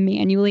you have to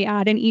manually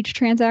add in each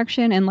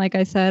transaction. And like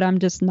I said, I'm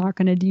just not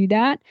going to do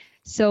that.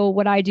 So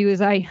what I do is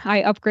I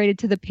upgraded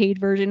to the paid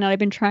version, and I've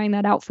been trying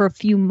that out for a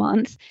few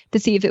months to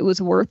see if it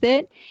was worth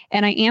it.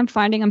 And I am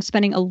finding I'm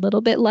spending a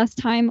little bit less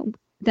time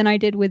than I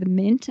did with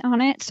Mint on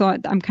it. So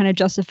I'm kind of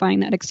justifying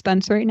that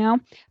expense right now.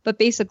 But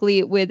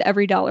basically with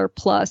Every Dollar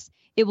Plus,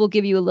 it will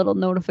give you a little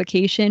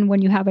notification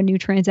when you have a new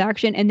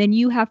transaction. And then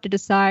you have to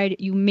decide,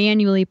 you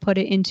manually put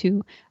it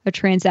into a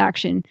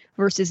transaction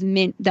versus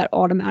Mint that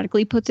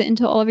automatically puts it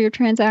into all of your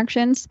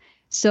transactions.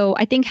 So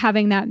I think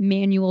having that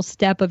manual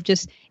step of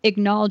just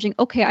acknowledging,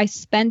 okay, I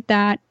spent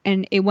that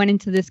and it went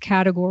into this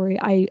category.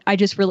 I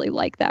just really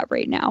like that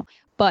right now.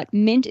 But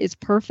Mint is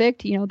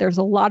perfect. There's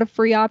a lot of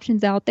free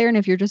options out there. And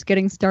if you're just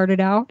getting started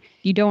out,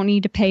 you don't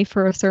need to pay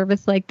for a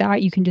service like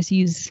that. You can just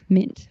use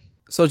Mint.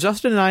 So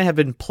Justin and I have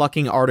been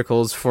plucking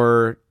articles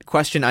for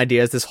question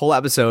ideas this whole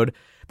episode,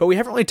 but we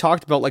haven't really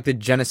talked about like the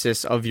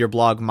genesis of your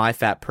blog, My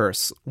Fat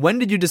Purse. When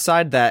did you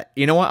decide that,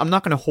 you know what, I'm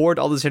not going to hoard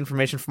all this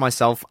information for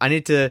myself. I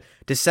need to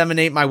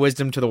disseminate my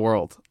wisdom to the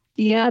world?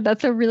 Yeah,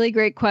 that's a really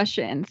great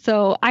question.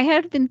 So I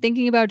had been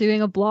thinking about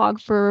doing a blog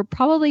for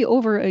probably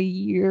over a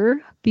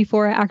year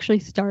before I actually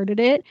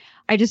started it.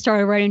 I just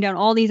started writing down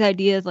all these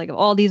ideas, like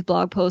all these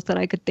blog posts that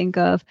I could think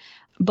of.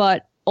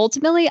 But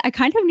ultimately, I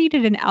kind of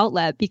needed an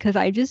outlet because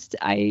I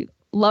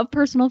love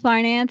personal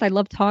finance. I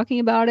love talking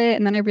about it.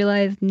 And then I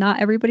realized not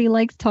everybody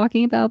likes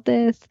talking about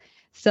this.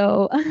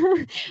 So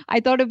I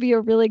thought it'd be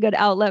a really good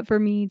outlet for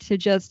me to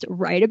just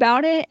write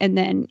about it and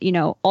then,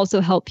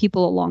 also help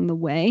people along the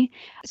way.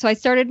 So I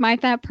started My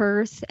Fat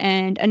Purse,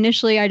 and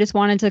initially I just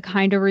wanted to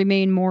kind of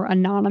remain more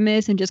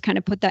anonymous and just kind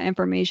of put that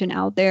information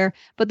out there.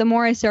 But the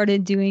more I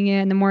started doing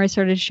it and the more I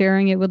started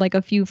sharing it with like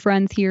a few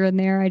friends here and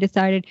there, I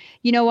decided,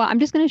 you know what, I'm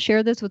just going to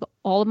share this with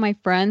all of my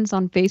friends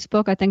on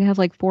Facebook. I think I have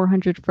like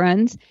 400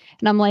 friends.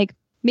 And I'm like,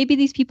 maybe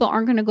these people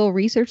aren't going to go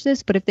research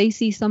this, but if they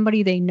see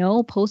somebody they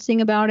know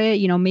posting about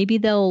it, maybe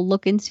they'll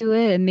look into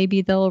it and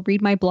maybe they'll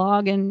read my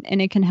blog and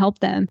it can help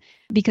them.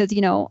 Because,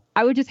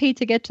 I would just hate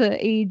to get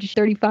to age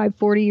 35,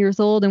 40 years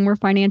old and we're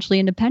financially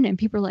independent.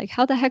 People are like,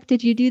 how the heck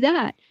did you do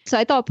that? So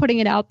I thought putting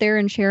it out there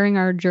and sharing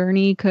our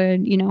journey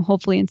could,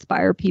 hopefully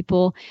inspire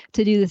people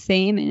to do the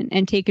same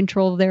and take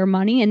control of their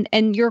money.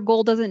 And your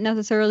goal doesn't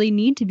necessarily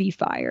need to be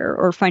FIRE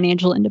or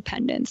financial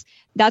independence.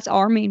 That's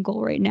our main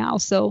goal right now.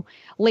 So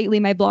lately,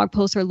 my blog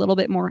posts are a little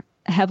bit more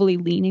heavily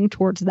leaning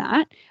towards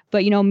that.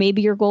 But,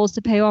 maybe your goal is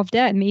to pay off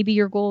debt. Maybe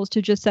your goal is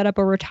to just set up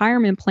a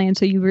retirement plan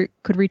so you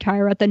could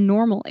retire at the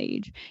normal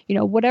age.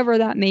 Whatever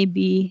that may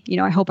be,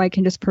 I hope I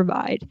can just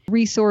provide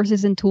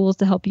resources and tools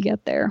to help you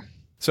get there.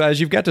 So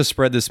as you've got to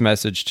spread this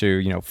message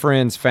to,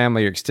 friends,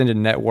 family, or extended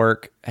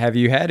network, have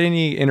you had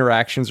any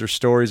interactions or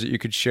stories that you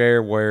could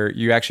share where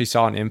you actually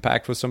saw an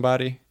impact with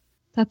somebody?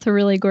 That's a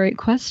really great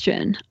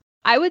question.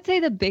 I would say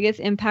the biggest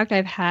impact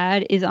I've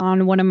had is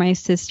on one of my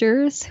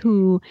sisters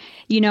who,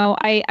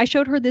 I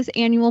showed her this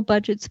annual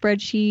budget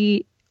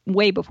spreadsheet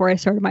way before I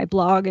started my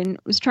blog and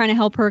was trying to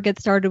help her get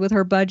started with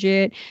her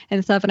budget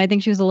and stuff. And I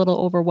think she was a little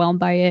overwhelmed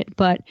by it,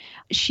 but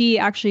she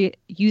actually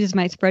uses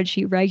my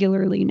spreadsheet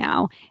regularly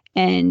now.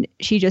 And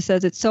she just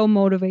says it's so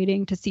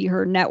motivating to see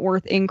her net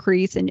worth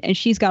increase. And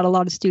she's got a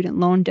lot of student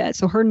loan debt.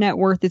 So her net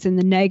worth is in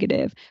the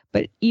negative.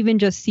 But even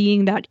just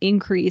seeing that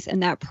increase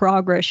and that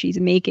progress she's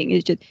making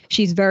is just,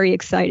 she's very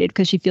excited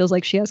because she feels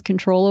like she has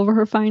control over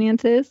her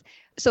finances.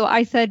 So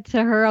I said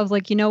to her, I was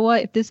like, you know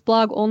what? If this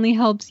blog only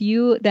helps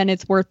you, then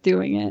it's worth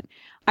doing it.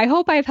 I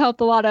hope I've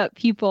helped a lot of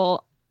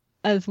people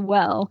as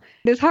well.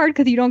 It's hard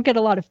because you don't get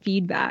a lot of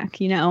feedback,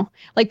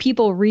 like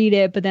people read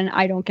it, but then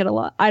I don't get a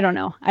lot. I don't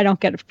know. I don't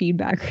get a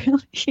feedback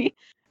really.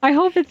 I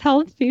hope it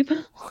helps people.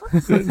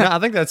 No, I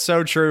think that's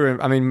so true.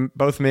 I mean,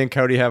 both me and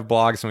Cody have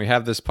blogs and we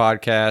have this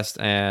podcast.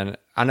 And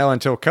I know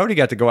until Cody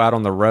got to go out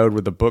on the road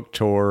with the book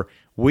tour,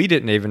 we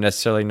didn't even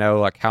necessarily know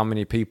like how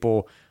many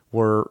people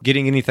were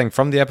getting anything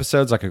from the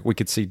episodes. Like we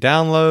could see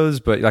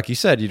downloads, but like you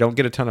said, you don't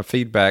get a ton of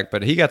feedback.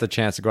 But he got the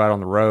chance to go out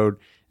on the road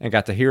and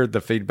got to hear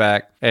the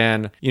feedback.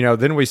 And,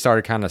 then we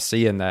started kind of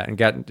seeing that and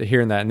got to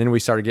hearing that. And then we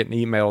started getting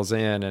emails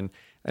in.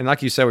 And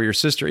like you said with your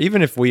sister,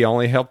 even if we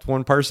only helped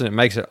one person, it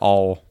makes it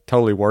all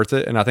totally worth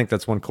it. And I think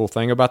that's one cool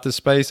thing about this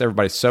space.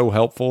 Everybody's so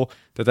helpful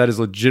that is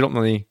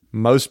legitimately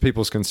most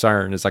people's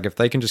concern. Is like if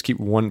they can just keep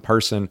one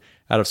person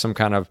out of some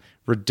kind of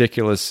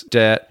ridiculous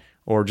debt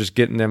or just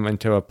getting them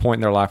into a point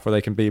in their life where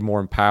they can be more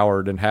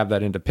empowered and have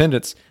that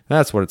independence,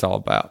 that's what it's all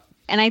about.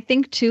 And I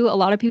think, too, a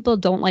lot of people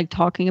don't like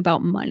talking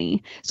about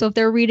money. So if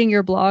they're reading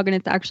your blog and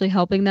it's actually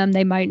helping them,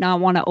 they might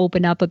not want to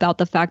open up about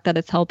the fact that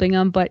it's helping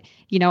them. But,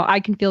 I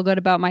can feel good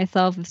about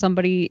myself if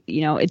somebody,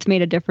 it's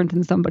made a difference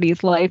in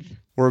somebody's life.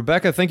 Well,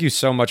 Rebecca, thank you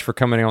so much for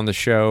coming on the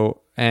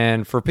show.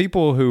 And for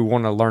people who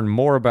want to learn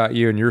more about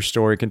you and your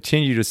story,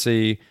 continue to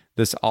see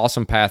this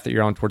awesome path that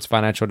you're on towards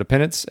financial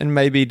independence and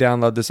maybe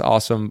download this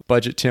awesome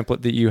budget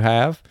template that you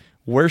have,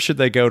 where should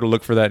they go to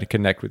look for that and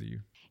connect with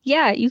you?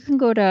 Yeah, you can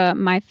go to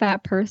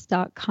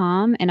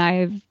myfatpurse.com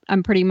and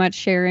I'm pretty much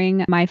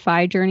sharing my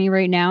FI journey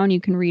right now, and you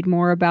can read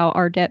more about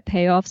our debt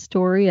payoff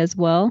story as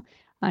well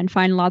and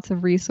find lots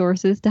of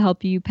resources to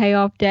help you pay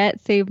off debt,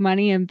 save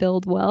money, and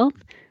build wealth.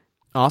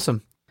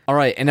 Awesome. All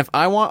right, and if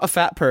I want a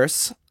fat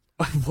purse,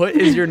 what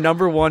is your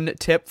number one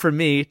tip for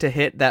me to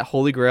hit that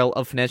holy grail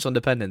of financial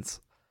independence?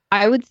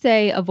 I would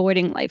say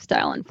avoiding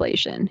lifestyle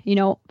inflation,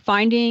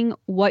 finding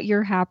what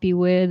you're happy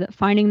with,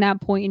 finding that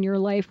point in your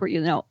life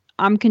where,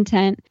 I'm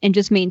content, and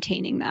just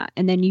maintaining that.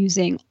 And then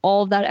using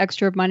all of that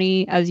extra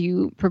money as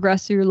you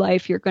progress through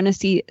life, you're going to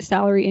see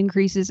salary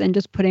increases and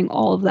just putting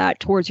all of that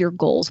towards your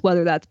goals,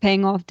 whether that's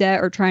paying off debt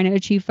or trying to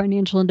achieve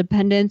financial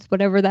independence,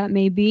 whatever that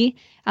may be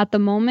at the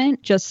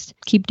moment, just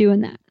keep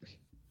doing that.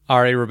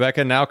 All right,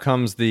 Rebecca, now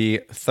comes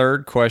the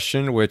third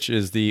question, which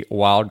is the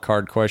wild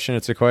card question.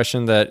 It's a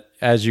question that,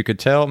 as you could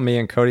tell, me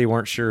and Cody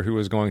weren't sure who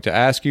was going to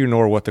ask you,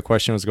 nor what the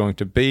question was going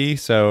to be.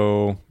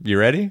 So you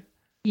ready?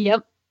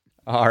 Yep.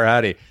 All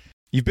righty.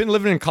 You've been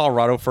living in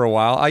Colorado for a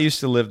while. I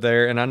used to live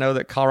there, and I know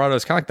that Colorado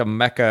is kind of like the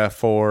mecca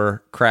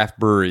for craft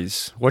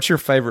breweries. What's your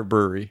favorite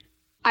brewery?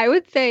 I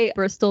would say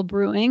Bristol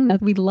Brewing.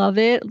 We love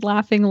it.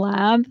 Laughing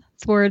Lab.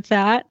 That's where it's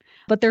at.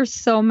 But there's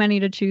so many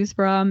to choose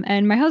from.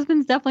 And my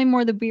husband's definitely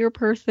more the beer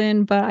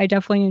person, but I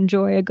definitely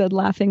enjoy a good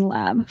Laughing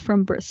Lab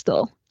from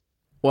Bristol.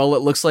 Well,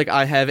 it looks like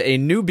I have a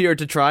new beer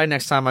to try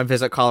next time I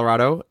visit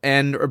Colorado.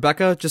 And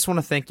Rebecca, just want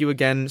to thank you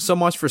again so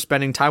much for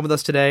spending time with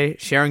us today,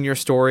 sharing your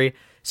story,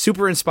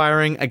 super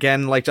inspiring.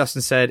 Again, like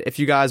Justin said, if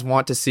you guys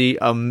want to see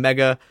a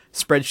mega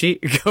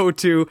spreadsheet, go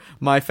to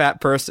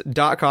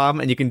myfatpurse.com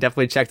and you can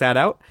definitely check that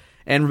out.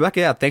 And Rebecca,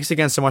 yeah, thanks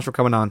again so much for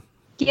coming on.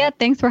 Yeah,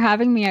 thanks for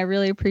having me. I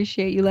really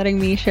appreciate you letting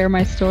me share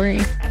my story.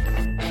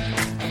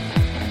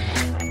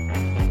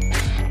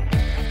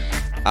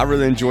 I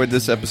really enjoyed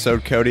this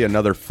episode, Cody.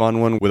 Another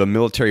fun one with a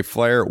military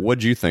flair.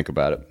 What'd you think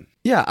about it?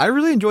 Yeah, I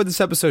really enjoyed this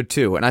episode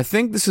too. And I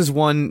think this is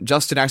one,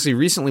 Justin, actually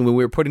recently when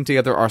we were putting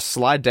together our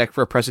slide deck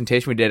for a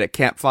presentation we did at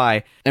Camp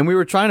Fi, and we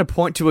were trying to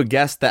point to a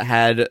guest that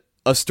had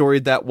a story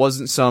that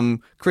wasn't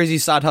some crazy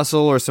side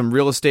hustle or some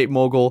real estate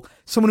mogul,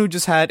 someone who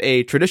just had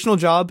a traditional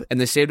job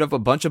and they saved up a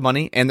bunch of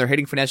money and they're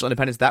hitting financial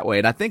independence that way.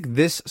 And I think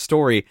this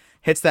story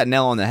hits that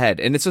nail on the head.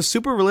 And it's a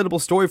super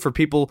relatable story for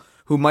people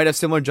who might have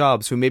similar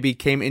jobs, who maybe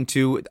came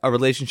into a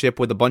relationship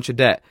with a bunch of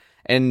debt.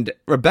 And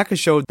Rebecca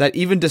showed that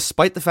even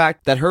despite the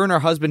fact that her and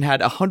her husband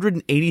had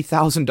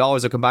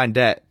 $180,000 of combined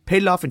debt,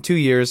 paid it off in 2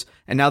 years,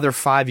 and now they're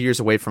 5 years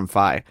away from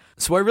FI.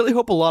 So I really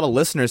hope a lot of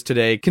listeners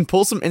today can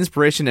pull some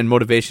inspiration and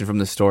motivation from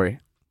this story.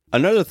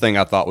 Another thing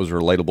I thought was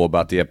relatable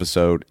about the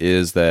episode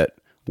is that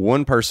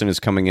one person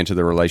is coming into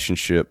the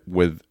relationship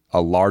with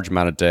a large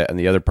amount of debt and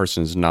the other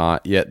person is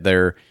not, yet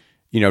they're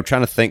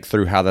trying to think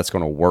through how that's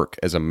going to work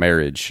as a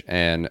marriage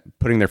and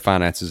putting their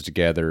finances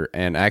together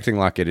and acting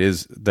like it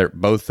is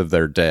both of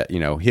their debt,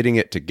 hitting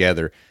it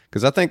together.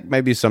 Because I think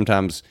maybe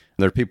sometimes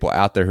there are people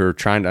out there who are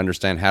trying to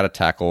understand how to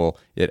tackle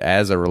it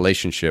as a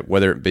relationship,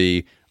 whether it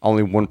be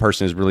only one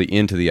person is really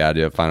into the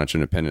idea of financial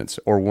independence,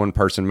 or one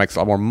person makes a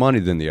lot more money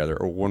than the other,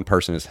 or one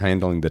person is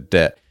handling the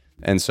debt.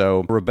 And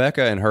so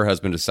Rebecca and her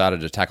husband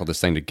decided to tackle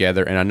this thing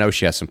together. And I know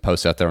she has some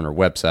posts out there on her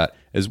website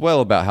as well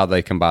about how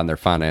they combine their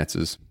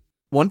finances.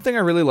 One thing I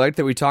really liked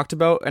that we talked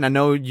about, and I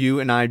know you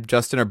and I,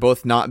 Justin, are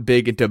both not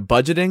big into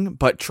budgeting,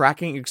 but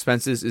tracking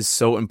expenses is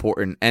so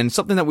important. And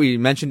something that we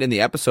mentioned in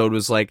the episode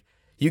was like,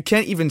 you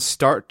can't even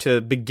start to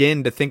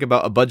begin to think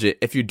about a budget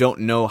if you don't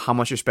know how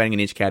much you're spending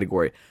in each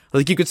category.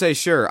 Like you could say,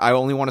 sure, I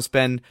only want to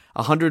spend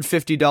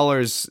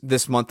 $150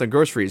 this month on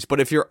groceries. But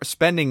if you're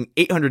spending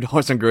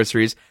 $800 on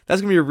groceries,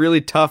 that's going to be a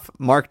really tough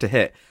mark to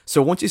hit.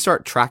 So once you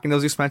start tracking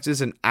those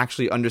expenses and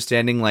actually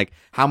understanding like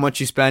how much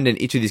you spend in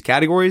each of these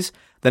categories,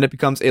 then it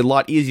becomes a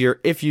lot easier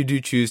if you do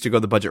choose to go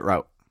the budget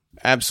route.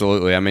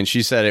 Absolutely. I mean,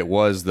 she said it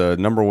was the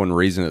number one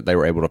reason that they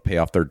were able to pay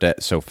off their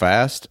debt so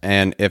fast.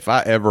 And if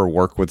I ever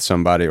work with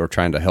somebody or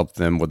trying to help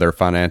them with their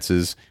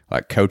finances,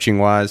 like coaching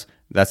wise,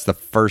 that's the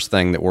first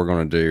thing that we're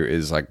going to do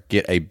is like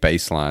get a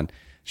baseline.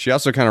 She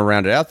also kind of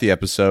rounded out the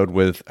episode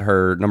with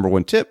her number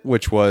one tip,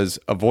 which was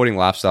avoiding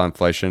lifestyle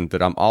inflation,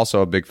 that I'm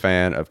also a big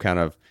fan of kind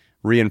of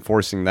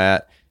reinforcing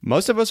that.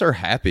 Most of us are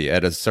happy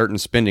at a certain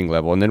spending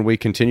level, and then we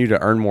continue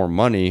to earn more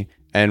money.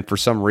 And for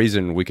some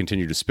reason, we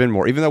continue to spend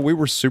more, even though we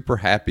were super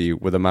happy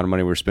with the amount of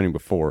money we were spending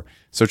before.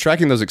 So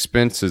tracking those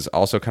expenses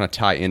also kind of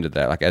tie into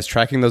that. Like as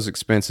tracking those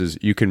expenses,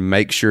 you can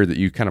make sure that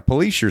you kind of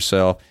police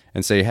yourself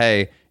and say,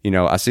 hey,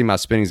 I see my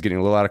spending is getting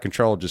a little out of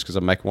control just because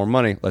I'm making more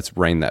money. Let's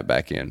rein that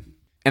back in.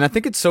 And I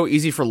think it's so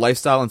easy for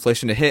lifestyle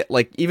inflation to hit.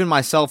 Like even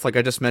myself, like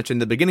I just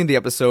mentioned at the beginning of the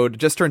episode,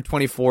 just turned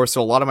 24.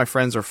 So a lot of my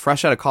friends are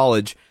fresh out of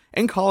college.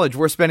 In college,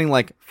 we're spending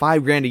like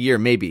 $5,000 a year,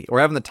 maybe. We're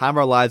having the time of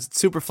our lives.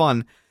 It's super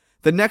fun.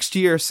 The next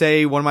year,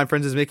 say one of my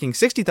friends is making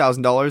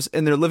 $60,000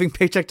 and they're living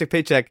paycheck to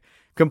paycheck,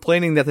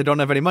 complaining that they don't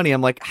have any money.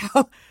 I'm like,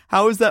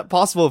 how is that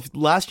possible? If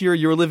last year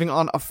you were living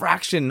on a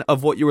fraction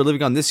of what you were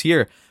living on this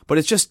year? But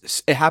it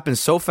happens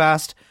so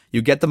fast.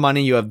 You get the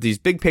money, you have these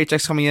big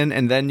paychecks coming in,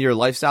 and then your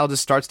lifestyle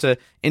just starts to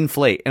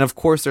inflate. And of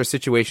course, there are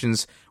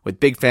situations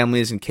with big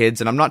families and kids,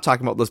 and I'm not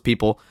talking about those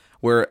people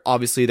where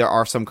obviously there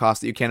are some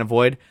costs that you can't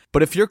avoid.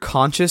 But if you're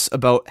conscious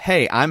about,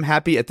 hey, I'm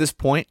happy at this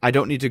point, I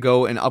don't need to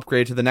go and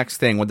upgrade to the next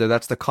thing, whether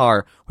that's the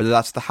car, whether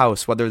that's the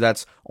house, whether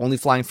that's only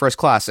flying first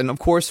class. And of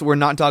course, we're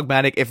not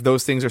dogmatic. If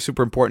those things are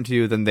super important to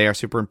you, then they are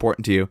super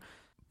important to you.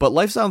 But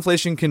lifestyle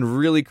inflation can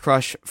really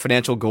crush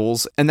financial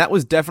goals. And that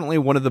was definitely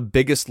one of the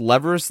biggest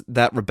levers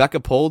that Rebecca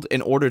pulled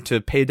in order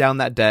to pay down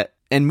that debt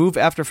and move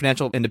after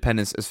financial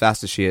independence as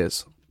fast as she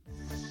is.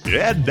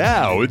 And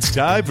now it's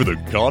time for the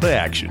call to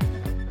action.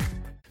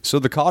 So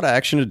the call to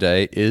action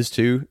today is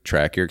to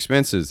track your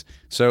expenses.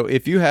 So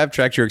if you have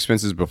tracked your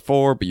expenses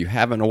before, but you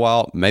haven't in a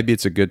while, maybe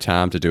it's a good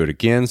time to do it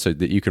again so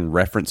that you can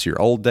reference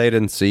your old data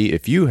and see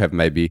if you have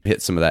maybe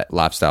hit some of that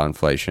lifestyle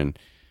inflation.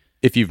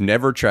 If you've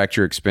never tracked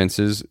your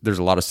expenses, there's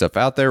a lot of stuff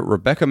out there.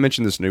 Rebecca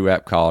mentioned this new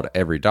app called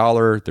Every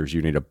Dollar. There's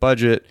You Need a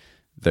Budget.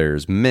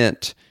 There's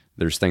Mint.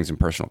 There's things in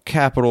Personal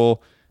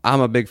Capital. I'm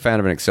a big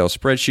fan of an Excel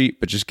spreadsheet,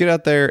 but just get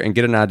out there and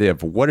get an idea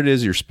of what it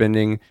is you're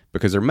spending,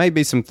 because there may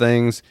be some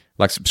things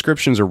like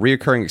subscriptions or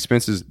reoccurring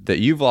expenses that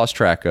you've lost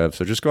track of.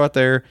 So just go out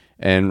there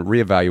and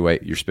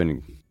reevaluate your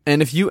spending.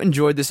 And if you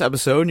enjoyed this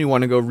episode and you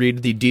want to go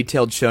read the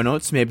detailed show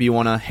notes, maybe you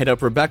want to hit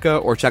up Rebecca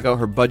or check out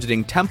her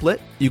budgeting template,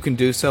 you can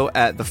do so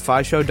at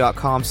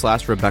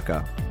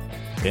thefishow.com/Rebecca.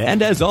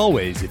 And as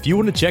always, if you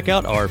want to check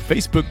out our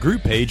Facebook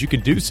group page, you can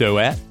do so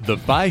at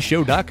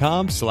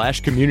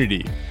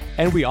thefishow.com/community.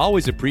 And we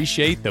always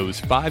appreciate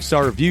those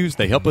 5-star reviews.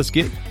 They help us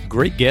get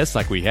great guests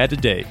like we had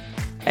today.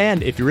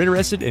 And if you're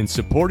interested in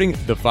supporting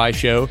The Fi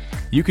Show,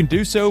 you can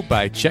do so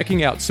by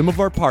checking out some of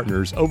our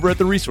partners over at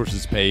the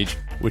resources page,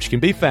 which can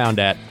be found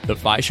at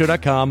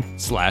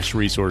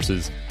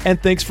thefishow.com/resources.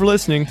 And thanks for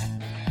listening.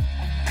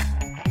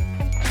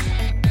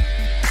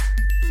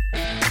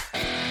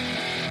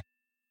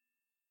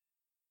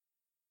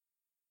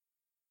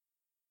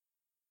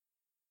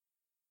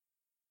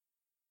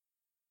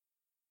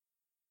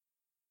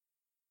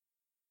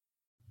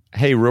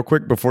 Hey, real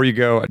quick before you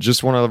go, I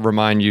just want to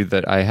remind you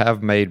that I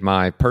have made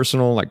my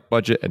personal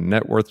budget and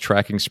net worth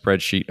tracking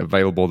spreadsheet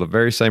available, the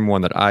very same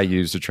one that I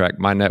use to track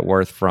my net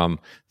worth from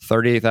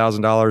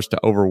 $38,000 to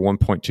over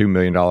 $1.2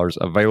 million,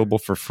 available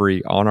for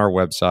free on our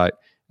website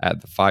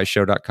at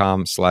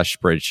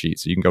thefishow.com/spreadsheet.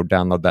 So you can go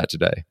download that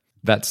today.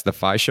 That's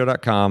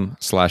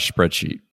thefishow.com/spreadsheet.